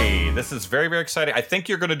 3. This is very, very exciting. I think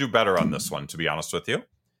you're going to do better on this one, to be honest with you.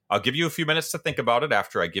 I'll give you a few minutes to think about it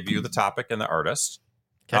after I give you the topic and the artist.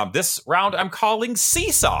 Okay. This round I'm calling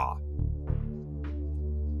Seesaw.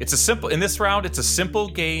 In this round, it's a simple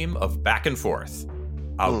game of back and forth.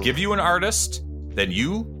 I'll give you an artist, then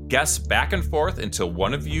you guess back and forth until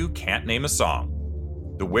one of you can't name a song.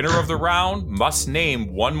 The winner of the round must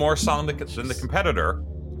name one more song than the competitor.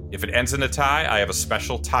 If it ends in a tie, I have a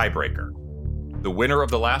special tiebreaker. The winner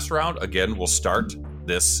of the last round, again, will start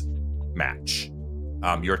this match.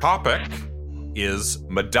 Your topic is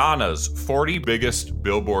Madonna's 40 biggest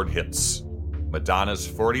Billboard hits. Madonna's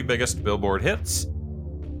 40 biggest Billboard hits.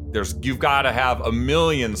 You've got to have a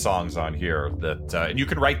million songs on here that, and you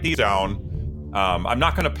can write these down. I'm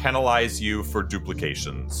not going to penalize you for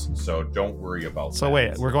duplications, so don't worry about that. So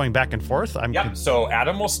wait, we're going back and forth? So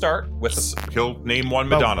Adam will start with, he'll name one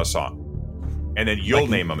Madonna song. And then you'll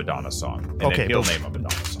name a Madonna song. And then he'll name a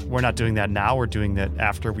Madonna song. We're not doing that now. We're doing that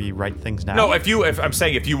after we write things down. No, if I'm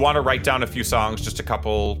saying if you want to write down a few songs, just a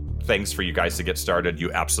couple things for you guys to get started,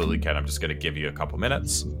 you absolutely can. I'm just going to give you a couple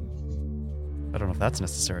minutes. I don't know if that's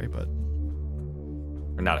necessary, but...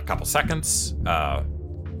 Or not a couple seconds.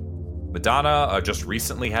 Madonna just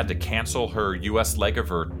recently had to cancel her U.S. leg of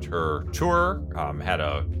her tour. Had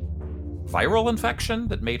a viral infection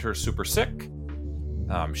that made her super sick.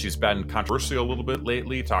 She's been controversial a little bit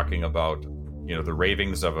lately, talking about, the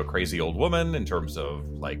ravings of a crazy old woman in terms of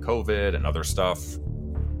like COVID and other stuff.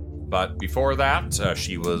 But before that,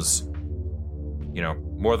 she was,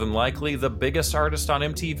 more than likely the biggest artist on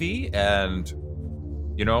MTV. And,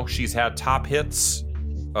 she's had top hits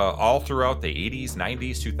all throughout the 80s,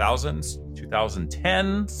 90s, 2000s,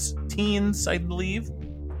 2010s, teens, I believe.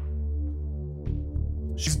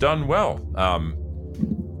 She's done well.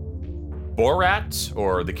 Borat,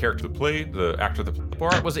 or the character that played, the actor that played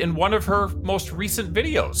Borat, was in one of her most recent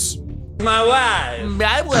videos. My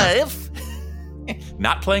wife.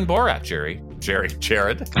 Not playing Borat, Jared.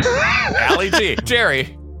 Allie G.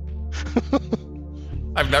 Jerry.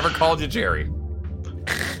 I've never called you Jerry.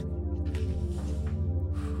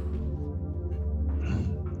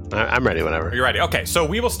 I'm ready whenever. You're ready. Okay, so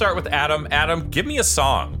we will start with Adam. Adam, give me a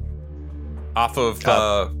song off of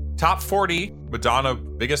top 40 Madonna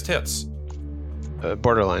biggest hits.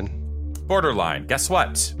 Borderline. Guess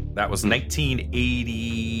what? That was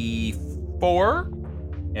 1984,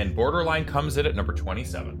 and Borderline comes in at number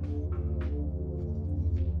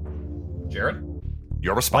 27. Jared,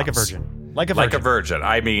 your response. Like a virgin.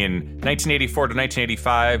 I mean, 1984 to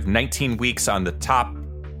 1985, 19 weeks on the top,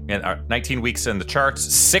 and 19 weeks in the charts,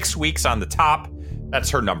 6 weeks on the top.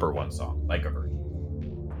 That's her number 1 song, Like a Virgin.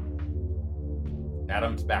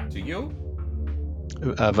 Adam's back to you.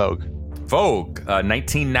 Vogue,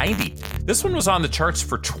 1990. This one was on the charts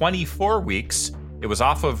for 24 weeks. It was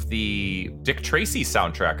off of the Dick Tracy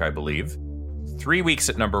soundtrack, I believe. 3 weeks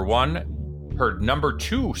at number 1. Her number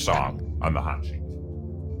 2 song on the hot sheet.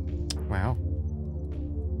 Wow.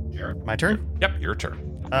 Jared? My turn? Yep, your turn.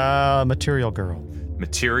 Material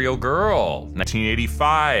Girl,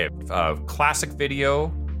 1985. Classic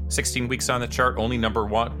video. 16 weeks on the chart. Only number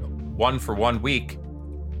 1 for 1 week.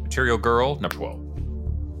 Material Girl, number 12.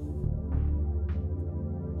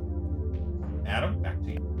 Adam, back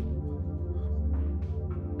to you.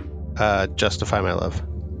 Justify My Love.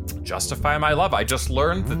 Justify My Love. I just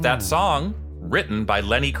learned that song, written by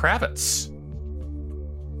Lenny Kravitz.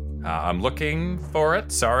 I'm looking for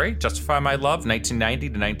it. Sorry. Justify My Love, 1990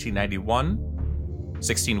 to 1991.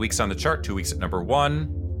 16 weeks on the chart, 2 weeks at number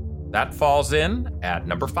 1. That falls in at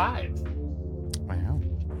number 5. Wow.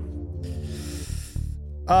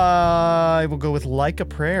 I will go with Like a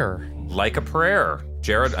Prayer. Like a Prayer.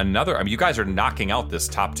 Jared, another. I mean, you guys are knocking out this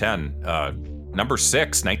top 10. Number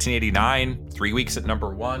 6, 1989. 3 weeks at number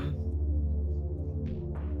 1.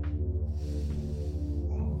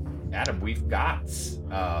 Adam, we've got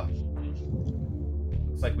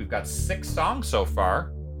looks like we've got 6 songs so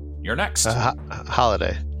far. You're next.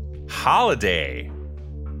 Holiday. Holiday.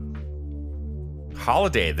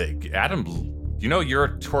 Adam, you know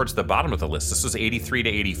you're towards the bottom of the list. This was 83 to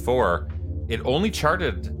 84. It only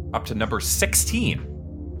charted up to number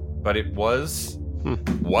 16, but it was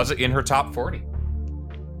it in her top 40?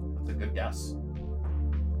 That's a good guess.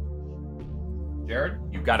 Jared,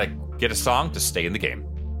 you've got to get a song to stay in the game.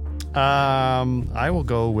 I will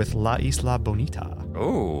go with La Isla Bonita.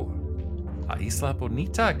 Oh, La Isla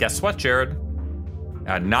Bonita. Guess what, Jared?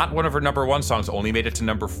 Not one of her number 1 songs. Only made it to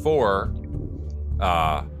number 4.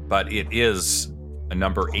 But it is a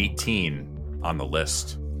number 18 on the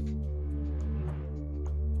list.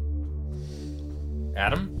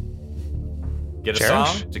 Adam, get a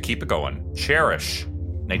Cherish? song to keep it going. Cherish,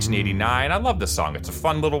 1989. I love this song. It's a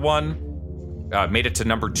fun little one. Made it to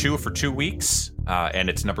number 2 for 2 weeks, and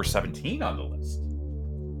it's number 17 on the list.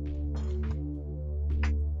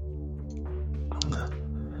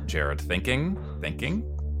 Jared, thinking.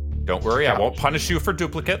 Don't worry, I won't punish you for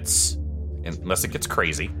duplicates unless it gets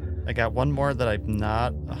crazy. I got one more that I'm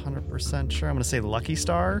not 100% sure. I'm going to say Lucky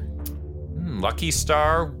Star. Lucky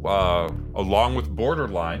Star, along with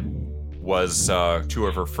Borderline, was 2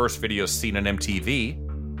 of her first videos seen on MTV.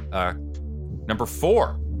 Number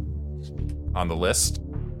 4 on the list.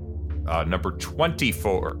 Number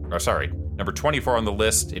 24 on the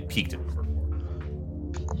list. It peaked at number 4.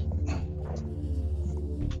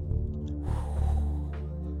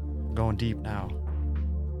 Going deep now.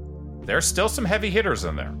 There's still some heavy hitters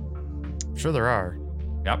in there. Sure there are.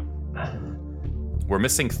 Yep. We're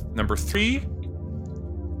missing number 3,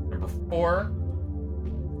 number 4,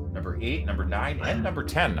 number 8, number 9, and number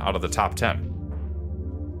 10 out of the top 10.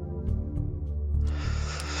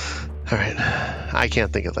 All right. I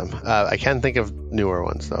can't think of them. I can think of newer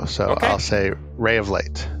ones, though. So Okay. I'll say Ray of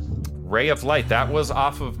Light. Ray of Light. That was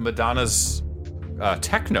off of Madonna's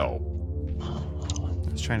Techno,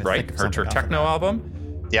 I was trying to right? think of Her something off of Techno that.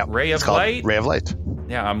 album. Yeah. Ray It's of called Light. Ray of Light.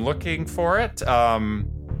 Yeah, I'm looking for it.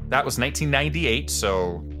 That was 1998,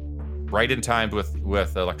 so right in time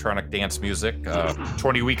with electronic dance music.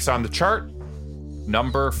 20 weeks on the chart.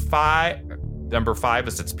 Number 5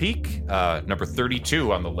 is its peak. Number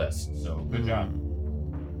 32 on the list. So good job,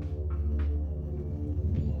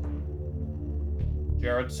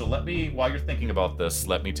 Jared. So while you're thinking about this,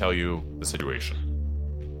 let me tell you the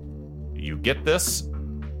situation. You get this,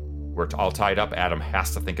 we're all tied up. Adam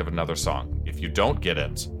has to think of another song. If you don't get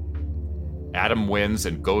it, Adam wins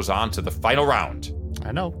and goes on to the final round.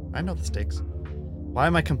 I know the stakes. Why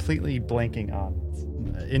am I completely blanking on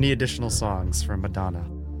any additional songs from Madonna?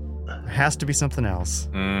 There has to be something else.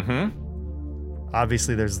 Mm-hmm.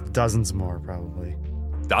 Obviously, there's dozens more, probably.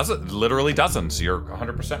 Literally dozens. You're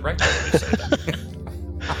 100% right when you say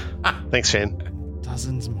that. Thanks, Shane.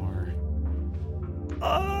 Dozens more.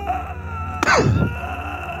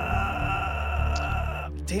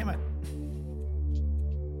 Damn it.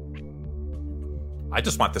 I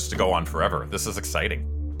just want this to go on forever. This is exciting.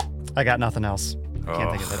 I got nothing else. I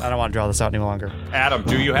can't think of it. I don't want to draw this out any longer. Adam,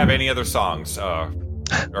 do you have any other songs? I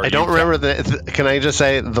don't remember can I just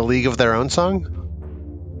say the League of Their Own song?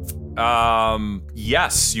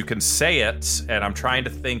 Yes, you can say it, and I'm trying to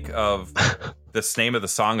think of this name of the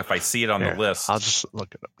song if I see it on the list. I'll just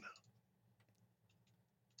look it up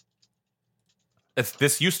now.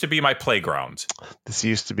 This used to be my playground. This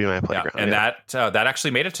used to be my playground. Yeah, and that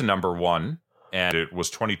actually made it to number 1, and it was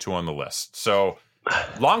 22 on the list. So,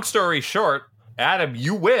 long story short, Adam,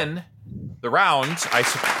 you win the round.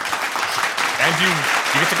 And you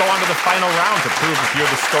get to go on to the final round to prove if you're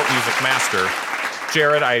the Stoat Music Master.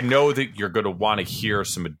 Jared, I know that you're going to want to hear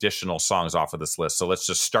some additional songs off of this list, so let's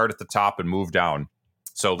just start at the top and move down.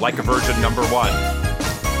 So, Like a Virgin, number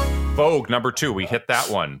 1. Vogue, number 2. We hit that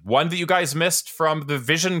one. One that you guys missed from the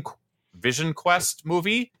Vision Quest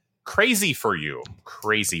movie, Crazy for You.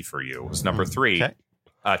 Crazy for You was number 3. Okay.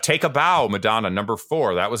 Take a Bow, Madonna, number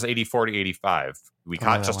 4. That was 84 to 85. We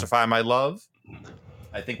caught Justify My Love.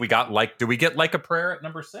 I think we got do we get Like a Prayer at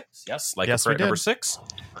number 6? Yes, Like a Prayer at number 6.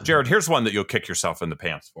 Jared, here's one that you'll kick yourself in the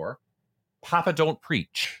pants for. Papa Don't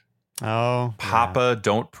Preach. Oh. Papa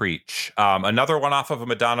Don't Preach. Another one off of a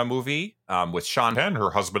Madonna movie with Sean Penn, her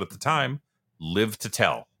husband at the time, Live to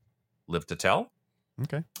Tell. Live to Tell?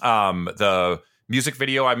 Okay. The music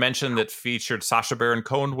video I mentioned that featured Sacha Baron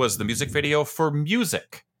Cohen was the music video for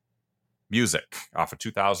Music. Music off of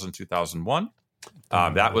 2000, 2001.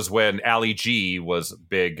 That was when Ali G was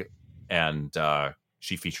big, and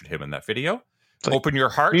she featured him in that video. Like Open Your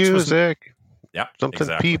Heart. music. Yeah, Something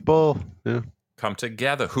exactly. people. Yeah. come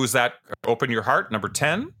together. Who's that? Open Your Heart, number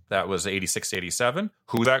 10. That was 86 to 87.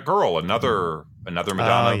 Who's That Girl? Another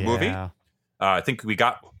Madonna movie. I think we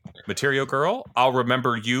got Material Girl. I'll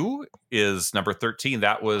Remember You is number 13.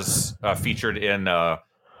 That was featured in a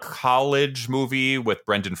college movie with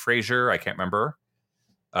Brendan Fraser. I can't remember.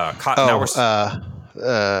 Yeah,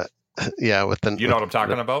 with the you know what I'm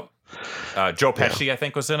talking about. Joe Pesci, I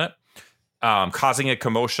think, was in it. Causing a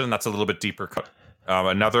Commotion. That's a little bit deeper cut.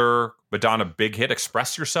 Another Madonna big hit,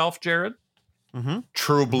 Express Yourself, Jared. Mm-hmm.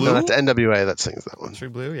 True Blue. No, that's NWA that sings that one. True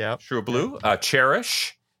Blue, yeah. True Blue.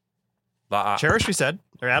 Cherish. Cherish, we said.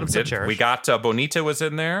 Or Adam said Cherish. We got Bonita was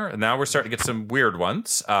in there, and now we're starting to get some weird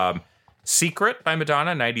ones. Secret by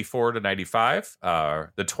Madonna, 94 to 95. The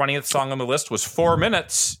 20th song on the list was 4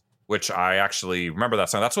 Minutes, which I actually remember that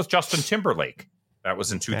song. That's with Justin Timberlake. That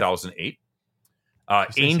was in 2008.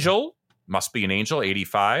 Angel, Must Be an Angel,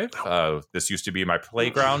 85. This Used to Be My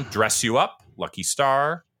Playground. Dress You Up, Lucky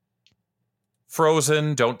Star.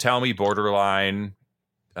 Frozen, Don't Tell Me, Borderline.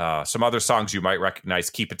 Some other songs you might recognize: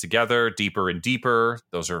 Keep It Together, Deeper and Deeper.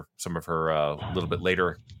 Those are some of her a little bit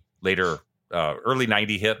later early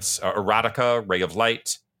 90 hits. Erotica, Ray of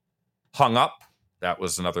Light. Hung Up, that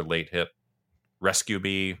was another late hit. Rescue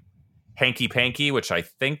Me. Hanky Panky, which I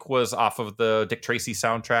think was off of the Dick Tracy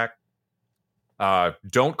soundtrack.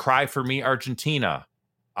 Don't Cry for Me, Argentina,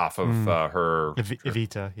 off of her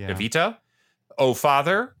Evita. Yeah. Evita. Oh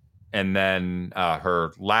Father, and then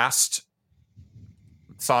her last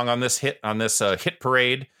song on this hit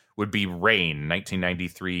parade would be Rain,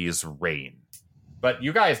 1993's Rain. But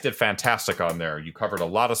you guys did fantastic on there. You covered a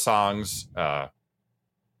lot of songs.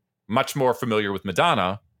 Much more familiar with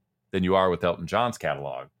Madonna than you are with Elton John's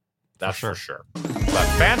catalog. That's for sure. But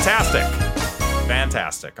fantastic.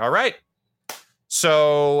 All right.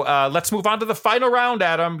 So let's move on to the final round,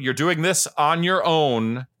 Adam. You're doing this on your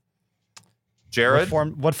own. Jared?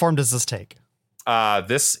 What form does this take?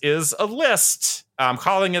 This is a list. I'm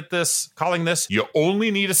calling this You Only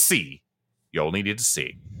Need a C. You only need to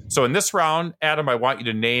see. So in this round, Adam, I want you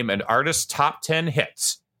to name an artist's top 10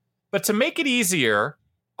 hits. But to make it easier,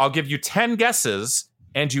 I'll give you 10 guesses,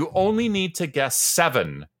 and you only need to guess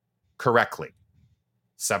 7 correctly.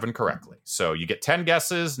 7 correctly. So you get 10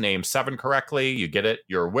 guesses, name 7 correctly, you get it,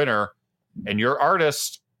 you're a winner. And your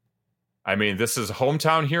artist, I mean, this is a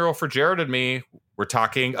hometown hero for Jared and me. We're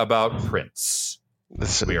talking about Prince.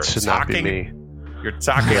 This should not be me. You're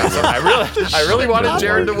talking. I really wanted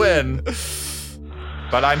Jared to win,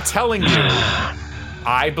 but I'm telling you,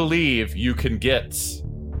 I believe you can get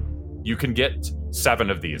 7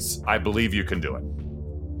 of these. I believe you can do it.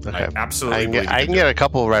 Okay. I absolutely. I can get a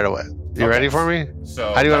couple right away. You ready for me?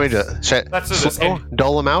 So how do you want me to do it? Let's do this.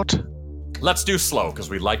 Dole them out. Let's do slow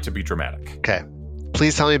because we like to be dramatic. Okay.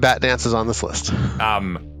 Please tell me Bat Dance is on this list.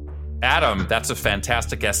 Adam, that's a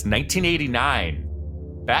fantastic guess.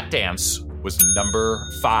 1989, Bat Dance was number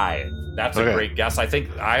 5. That's a great guess. I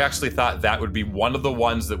actually thought that would be one of the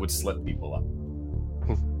ones that would slip people up.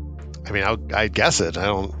 I mean, I'd guess it. I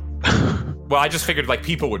don't. Well, I just figured like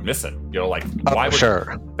people would miss it. You know, like why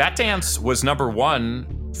would Bat Dance was number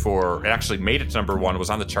 1 it actually made it to number 1. It was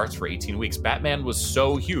on the charts for 18 weeks. Batman was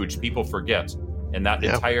so huge, people forget. And that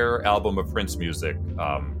entire album of Prince music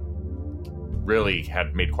really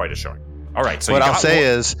had made quite a showing. All right. So what I'll say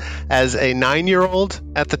is, as a 9-year-old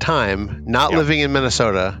at the time, not living in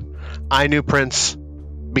Minnesota, I knew Prince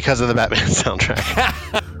because of the Batman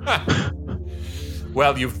soundtrack.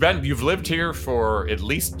 Well, you've lived here for at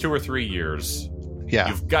least 2 or 3 years. Yeah.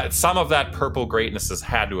 You've got some of that purple greatness has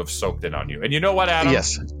had to have soaked in on you. And you know what, Adam?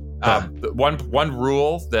 Yes. One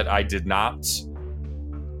rule that I did not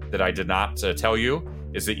tell you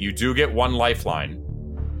is that you do get 1 lifeline.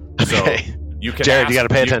 Okay. So you can Jared, you got to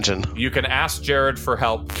pay attention. You can ask Jared for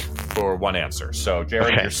help for 1 answer. So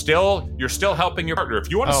Jared, you're still helping your partner. If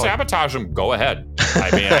you want to sabotage him, go ahead.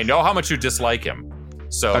 I mean, I know how much you dislike him.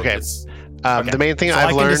 So the main thing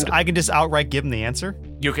I've learned, I can just outright give him the answer.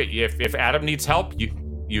 You could, if Adam needs help,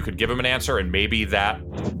 you could give him an answer, and maybe that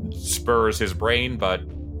spurs his brain. But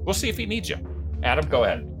we'll see if he needs you. Adam, go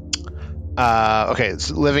ahead.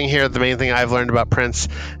 So living here, the main thing I've learned about Prince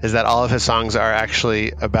is that all of his songs are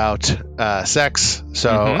actually about sex.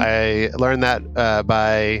 So I learned that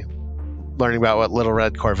by learning about what Little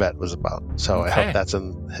Red Corvette was about. So I hope that's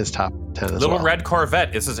in his top 10 as well. Little Red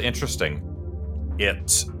Corvette, this is interesting.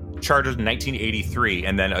 It charted in 1983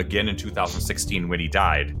 and then again in 2016 when he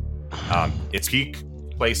died. Its peak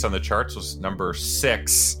place on the charts was number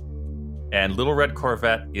 6, and Little Red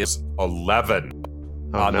Corvette is 11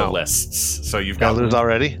 on the lists. So you've got lose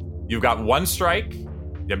already. You've got 1 strike.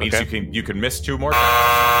 That means you can miss 2 more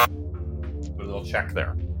times. Put a little check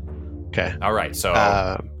there. Okay. All right. So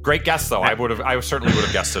great guess, though. I certainly would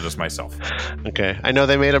have guessed it as myself. Okay. I know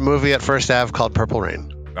they made a movie at First Ave called Purple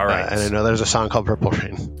Rain. All right. And I know there's a song called Purple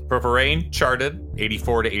Rain. Purple Rain charted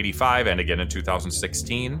 84 to 85, and again in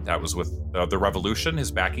 2016. That was with The Revolution,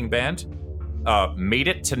 his backing band. Made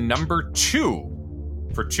it to number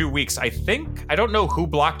 2 for 2 weeks. I don't know who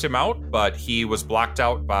blocked him out, but he was blocked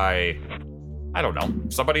out by, I don't know,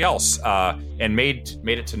 somebody else, and made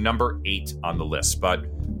it to number 8 on the list. But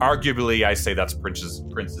arguably, I say that's Prince's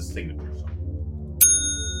signature song.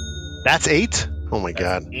 That's 8? Oh my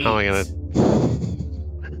God. 8. How am I going to...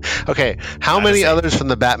 Okay, how many others from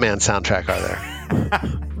the Batman soundtrack are there?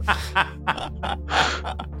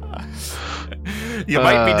 You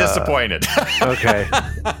might be disappointed. Okay.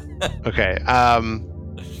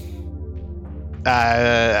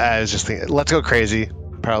 I was just thinking, Let's Go Crazy,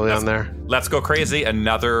 probably on there. Let's Go Crazy,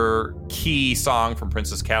 another key song from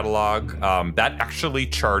Prince's catalog. That actually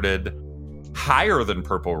charted higher than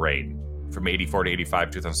Purple Rain from 84 to 85,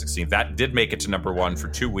 2016. That did make it to number 1 for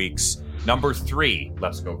 2 weeks. Number 3,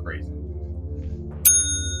 Let's Go Crazy.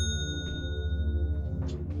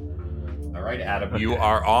 All right, Adam, you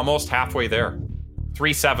are almost halfway there.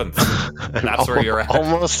 3/7. That's where you're at.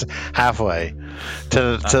 Almost halfway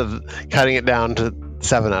to cutting it down to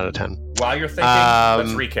 7 out of 10. While you're thinking,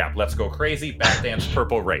 let's recap. Let's Go Crazy, Bat Dance,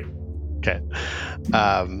 Purple Rain. Okay.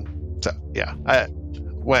 So, yeah.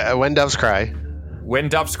 When Doves Cry. When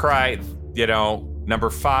Doves Cry,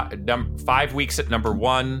 number 5 weeks at number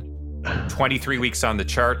 1. 23 weeks on the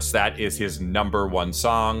charts. That is his number 1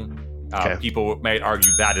 song. People might argue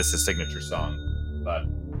that is his signature song, but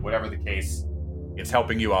whatever the case, it's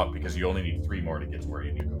helping you out because you only need 3 more to get to where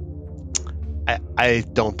you need to go. I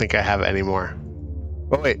don't think I have any more.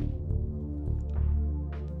 Oh, wait.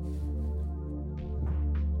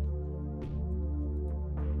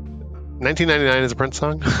 $19.99 is a Prince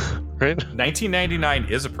song, right? 1999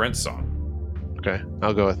 is a Prince song. Okay,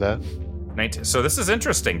 I'll go with that. So this is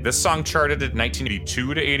interesting. This song charted in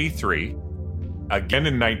 1982 to 83, again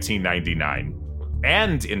in 1999,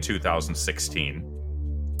 and in 2016.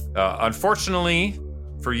 Unfortunately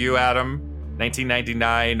for you, Adam,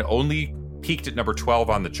 1999 only peaked at number 12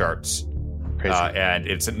 on the charts. Crazy. And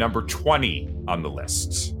it's at number 20 on the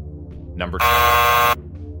list. Number 20.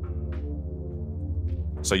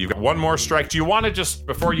 So you've got one more strike. Do you want to just,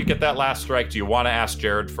 before you get that last strike, do you want to ask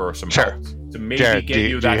Jared for some help to maybe Jared, get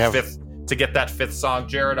you that fifth song?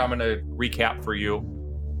 Jared, I'm going to recap for you.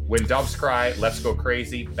 When Doves Cry, Let's Go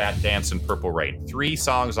Crazy, Bat Dance, and Purple Rain. 3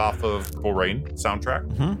 songs off of Purple Rain soundtrack.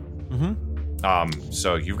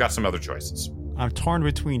 So you've got some other choices. I'm torn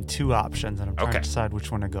between 2 options, and I'm trying to decide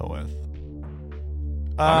which one to go with.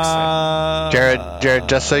 Jared,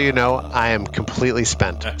 just so you know, I am completely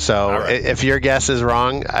spent. So if your guess is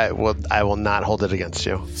wrong, I will not hold it against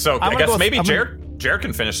you. So I guess maybe Jared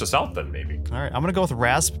can finish this out then, maybe. All right, I'm going to go with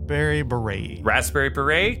Raspberry Beret. Raspberry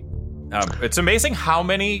Beret? It's amazing how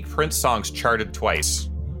many Prince songs charted twice.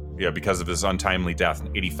 Yeah, because of his untimely death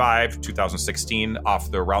in 85, 2016,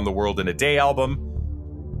 off the Around the World in a Day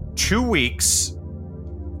album. 2 weeks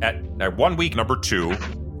at 1 week, number 2,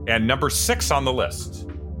 and number 6 on the list.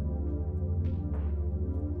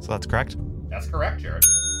 So that's correct? That's correct, Jared.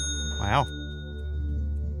 Wow.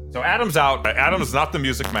 So Adam's out. Adam's not the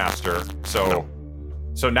music master. So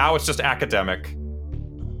now it's just academic.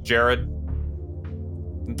 Jared,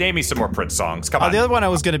 name me some more Prince songs. Come on. The other one I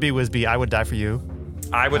was going to be was I Would Die For You.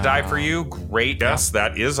 I Would Die For You. Great. Yes,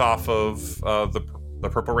 that is off of the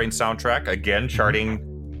Purple Rain soundtrack. Again,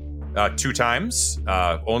 charting 2 times.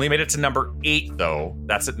 Only made it to number 8, though.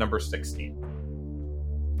 That's at number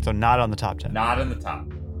 16. So not on the top 10. Not in the top.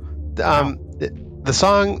 The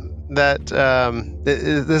song that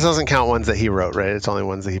this doesn't count ones that he wrote, right? It's only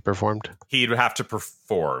ones that he performed. He'd have to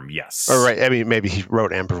perform, yes. Or right. I mean, maybe he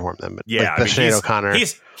wrote and performed them. But yeah, like Sinead O'Connor.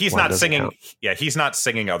 He's not singing. Count. Yeah, he's not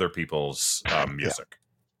singing other people's music. Yeah.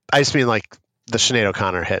 I just mean like the Sinead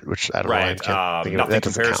O'Connor hit, which I don't know. I can't think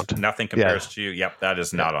of it. Nothing compares to you. Yep, that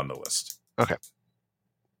is not on the list. Okay.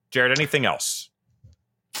 Jared, anything else?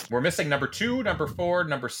 We're missing number 2, number 4,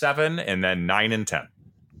 number 7, and then 9 and 10.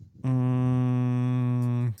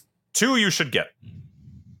 2 you should get.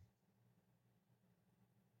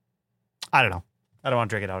 I don't know. I don't want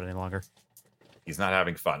to drag it out any longer. He's not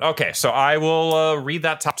having fun. Okay, so I will read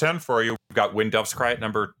that top 10 for you. We've got When Doves Cry at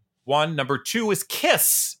number 1. Number 2 is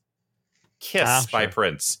Kiss. Kiss by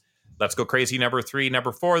Prince. Let's Go Crazy, number 3.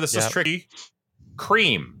 Number 4, this is tricky.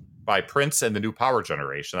 Cream by Prince and the New Power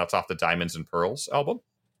Generation. That's off the Diamonds and Pearls album.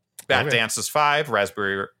 Bat Dance is 5.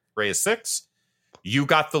 Raspberry Beret is 6. You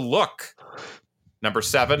Got the Look. Number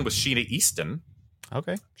 7 was Sheena Easton.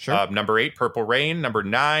 Okay, sure. Number 8, Purple Rain. Number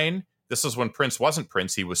 9, This is when Prince wasn't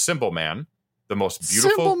Prince. He was Symbol Man, the most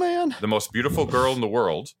beautiful girl in the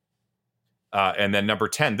world. And then number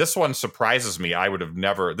 10, this one surprises me. I would have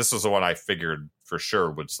never, this is the one I figured for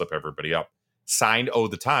sure would slip everybody up. Sign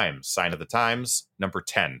of the Times, number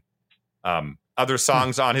 10. Other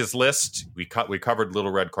songs on his list, we covered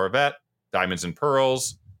Little Red Corvette, Diamonds and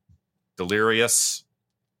Pearls, Delirious,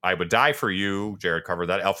 I Would Die for You. Jared covered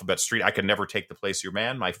that. Alphabet Street, I Could Never Take the Place of Your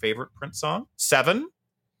Man, my favorite Prince song. 7,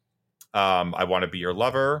 I Want to Be Your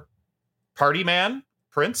Lover. Party Man,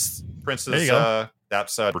 Prince. Prince's,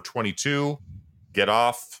 that's number 22. Get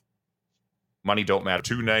Off. Money Don't Matter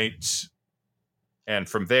Tonight. And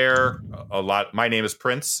from there, a lot. My Name is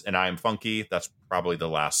Prince, and I Am Funky. That's probably the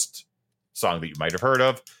last song that you might have heard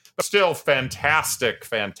of. But still, fantastic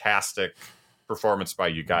performance by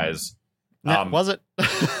you guys. Was it? I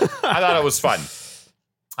thought it was fun.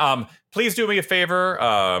 Please do me a favor.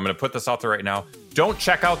 I'm going to put this out there right now. Don't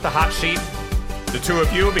check out the hot sheet, the two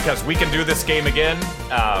of you, because we can do this game again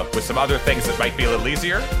with some other things that might be a little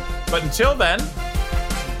easier. But until then,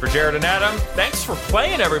 for Jared and Adam, thanks for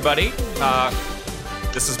playing, everybody.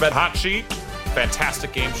 This has been Hot Sheet.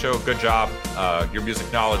 Fantastic game show. Good job. Your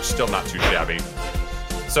music knowledge still not too shabby.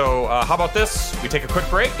 So how about this? We take a quick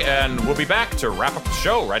break, and we'll be back to wrap up the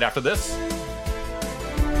show right after this.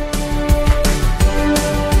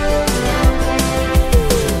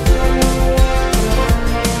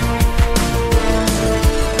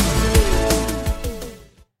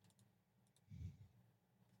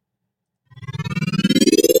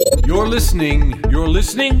 You're listening to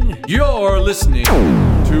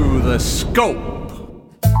The Scope.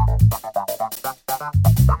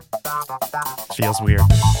 Feels weird.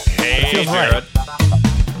 Hey, feels Jared.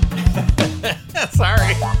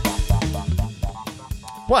 Sorry.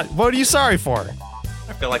 What are you sorry for?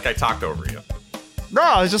 I feel like I talked over you. No,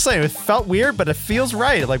 I was just saying, it felt weird, but it feels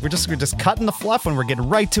right. Like we're just cutting the fluff when we're getting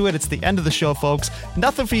right to it. It's the end of the show, folks.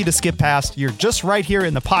 Nothing for you to skip past. You're just right here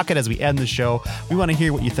in the pocket as we end the show. We want to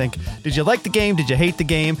hear what you think. Did you like the game? Did you hate the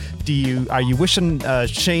game? Are you wishing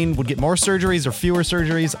Shane would get more surgeries or fewer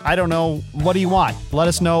surgeries? I don't know. What do you want? Let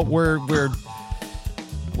us know. We're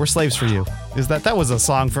slaves for you. That was a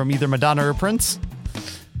song from either Madonna or Prince?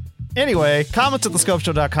 Anyway, comments at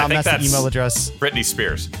thescopeshow.com. That's the email address. Britney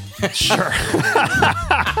Spears. Sure.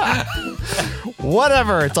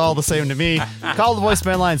 Whatever. It's all the same to me. Call the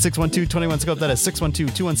voicemail line 612-21-SCOPE. That is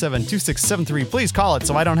 612-217-2673. Please call it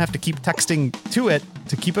so I don't have to keep texting to it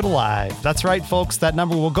to keep it alive. That's right, folks. That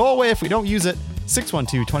number will go away if we don't use it.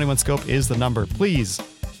 612-21-SCOPE is the number. Please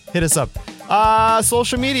hit us up.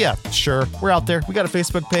 Social media. Sure. We're out there. We got a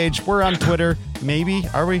Facebook page. We're on Twitter. Maybe.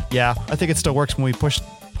 Are we? Yeah. I think it still works when we post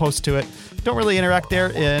to it. Don't really interact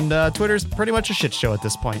there, and Twitter's pretty much a shit show at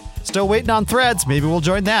this point. Still waiting on Threads. Maybe we'll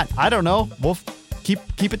join that. I don't know. We'll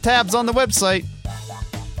keep it tabs on the website.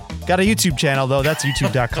 Got a YouTube channel, though. That's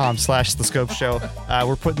youtube.com/The Scope Show.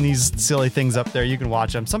 We're putting these silly things up there. You can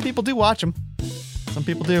watch them. Some people do watch them. Some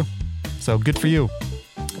people do. So good for you.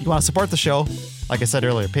 You want to support the show, like I said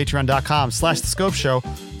earlier, patreon.com/The Scope Show.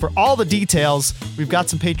 For all the details, we've got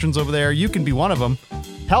some patrons over there. You can be one of them.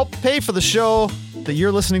 Help pay for the show that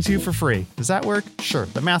you're listening to for free. Does that work? Sure.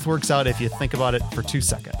 The math works out if you think about it for 2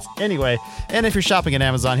 seconds. Anyway, and if you're shopping at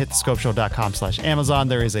Amazon, hit thescopeshow.com/Amazon.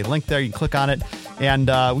 There is a link there. You can click on it, and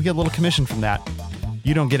we get a little commission from that.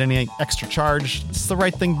 You don't get any extra charge. It's the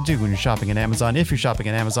right thing to do when you're shopping at Amazon. If you're shopping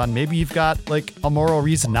at Amazon, maybe you've got like a moral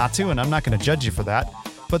reason not to, and I'm not going to judge you for that.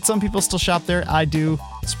 But some people still shop there. I do.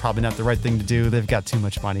 It's probably not the right thing to do. They've got too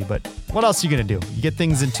much money. But what else are you going to do? You get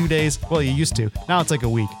things in 2 days? Well, you used to. Now it's like a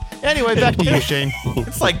week. Anyway, back to you, Shane.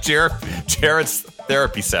 It's like Jared's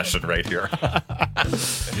therapy session right here.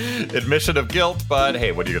 Admission of guilt, but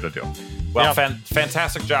hey, what are you going to do? Well,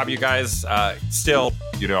 fantastic job, you guys. Still,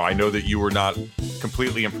 I know that you were not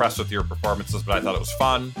completely impressed with your performances, but I thought it was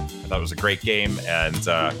fun. I thought it was a great game, and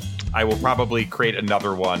I will probably create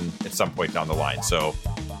another one at some point down the line. So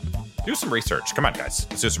do some research. Come on, guys.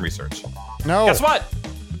 Let's do some research. No. Guess what?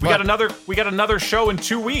 We got another show in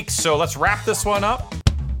 2 weeks, so let's wrap this one up.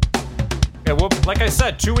 Okay, well, like I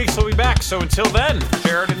said, 2 weeks we'll be back. So until then,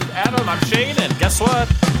 Jared and Adam, I'm Shane, and guess what?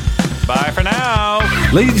 Bye for now.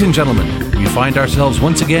 Ladies and gentlemen, we find ourselves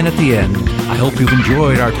once again at the end. I hope you've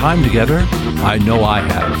enjoyed our time together. I know I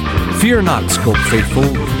have. Fear not, Scope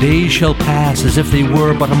faithful. Days shall pass as if they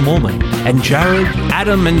were but a moment, and Jared,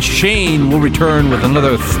 Adam, and Shane will return with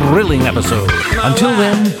another thrilling episode. Until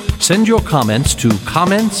then, send your comments to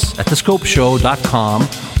comments@thescopeshow.com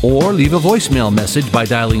or leave a voicemail message by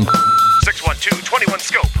dialing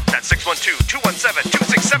 612-21-SCOPE. That's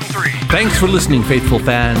 612-217-2673. Thanks for listening, faithful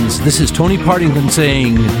fans. This is Tony Partington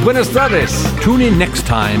saying, Buenas tardes. tune in next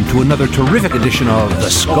time to another terrific edition of The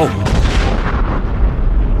Scope.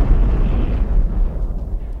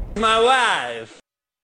 My wife.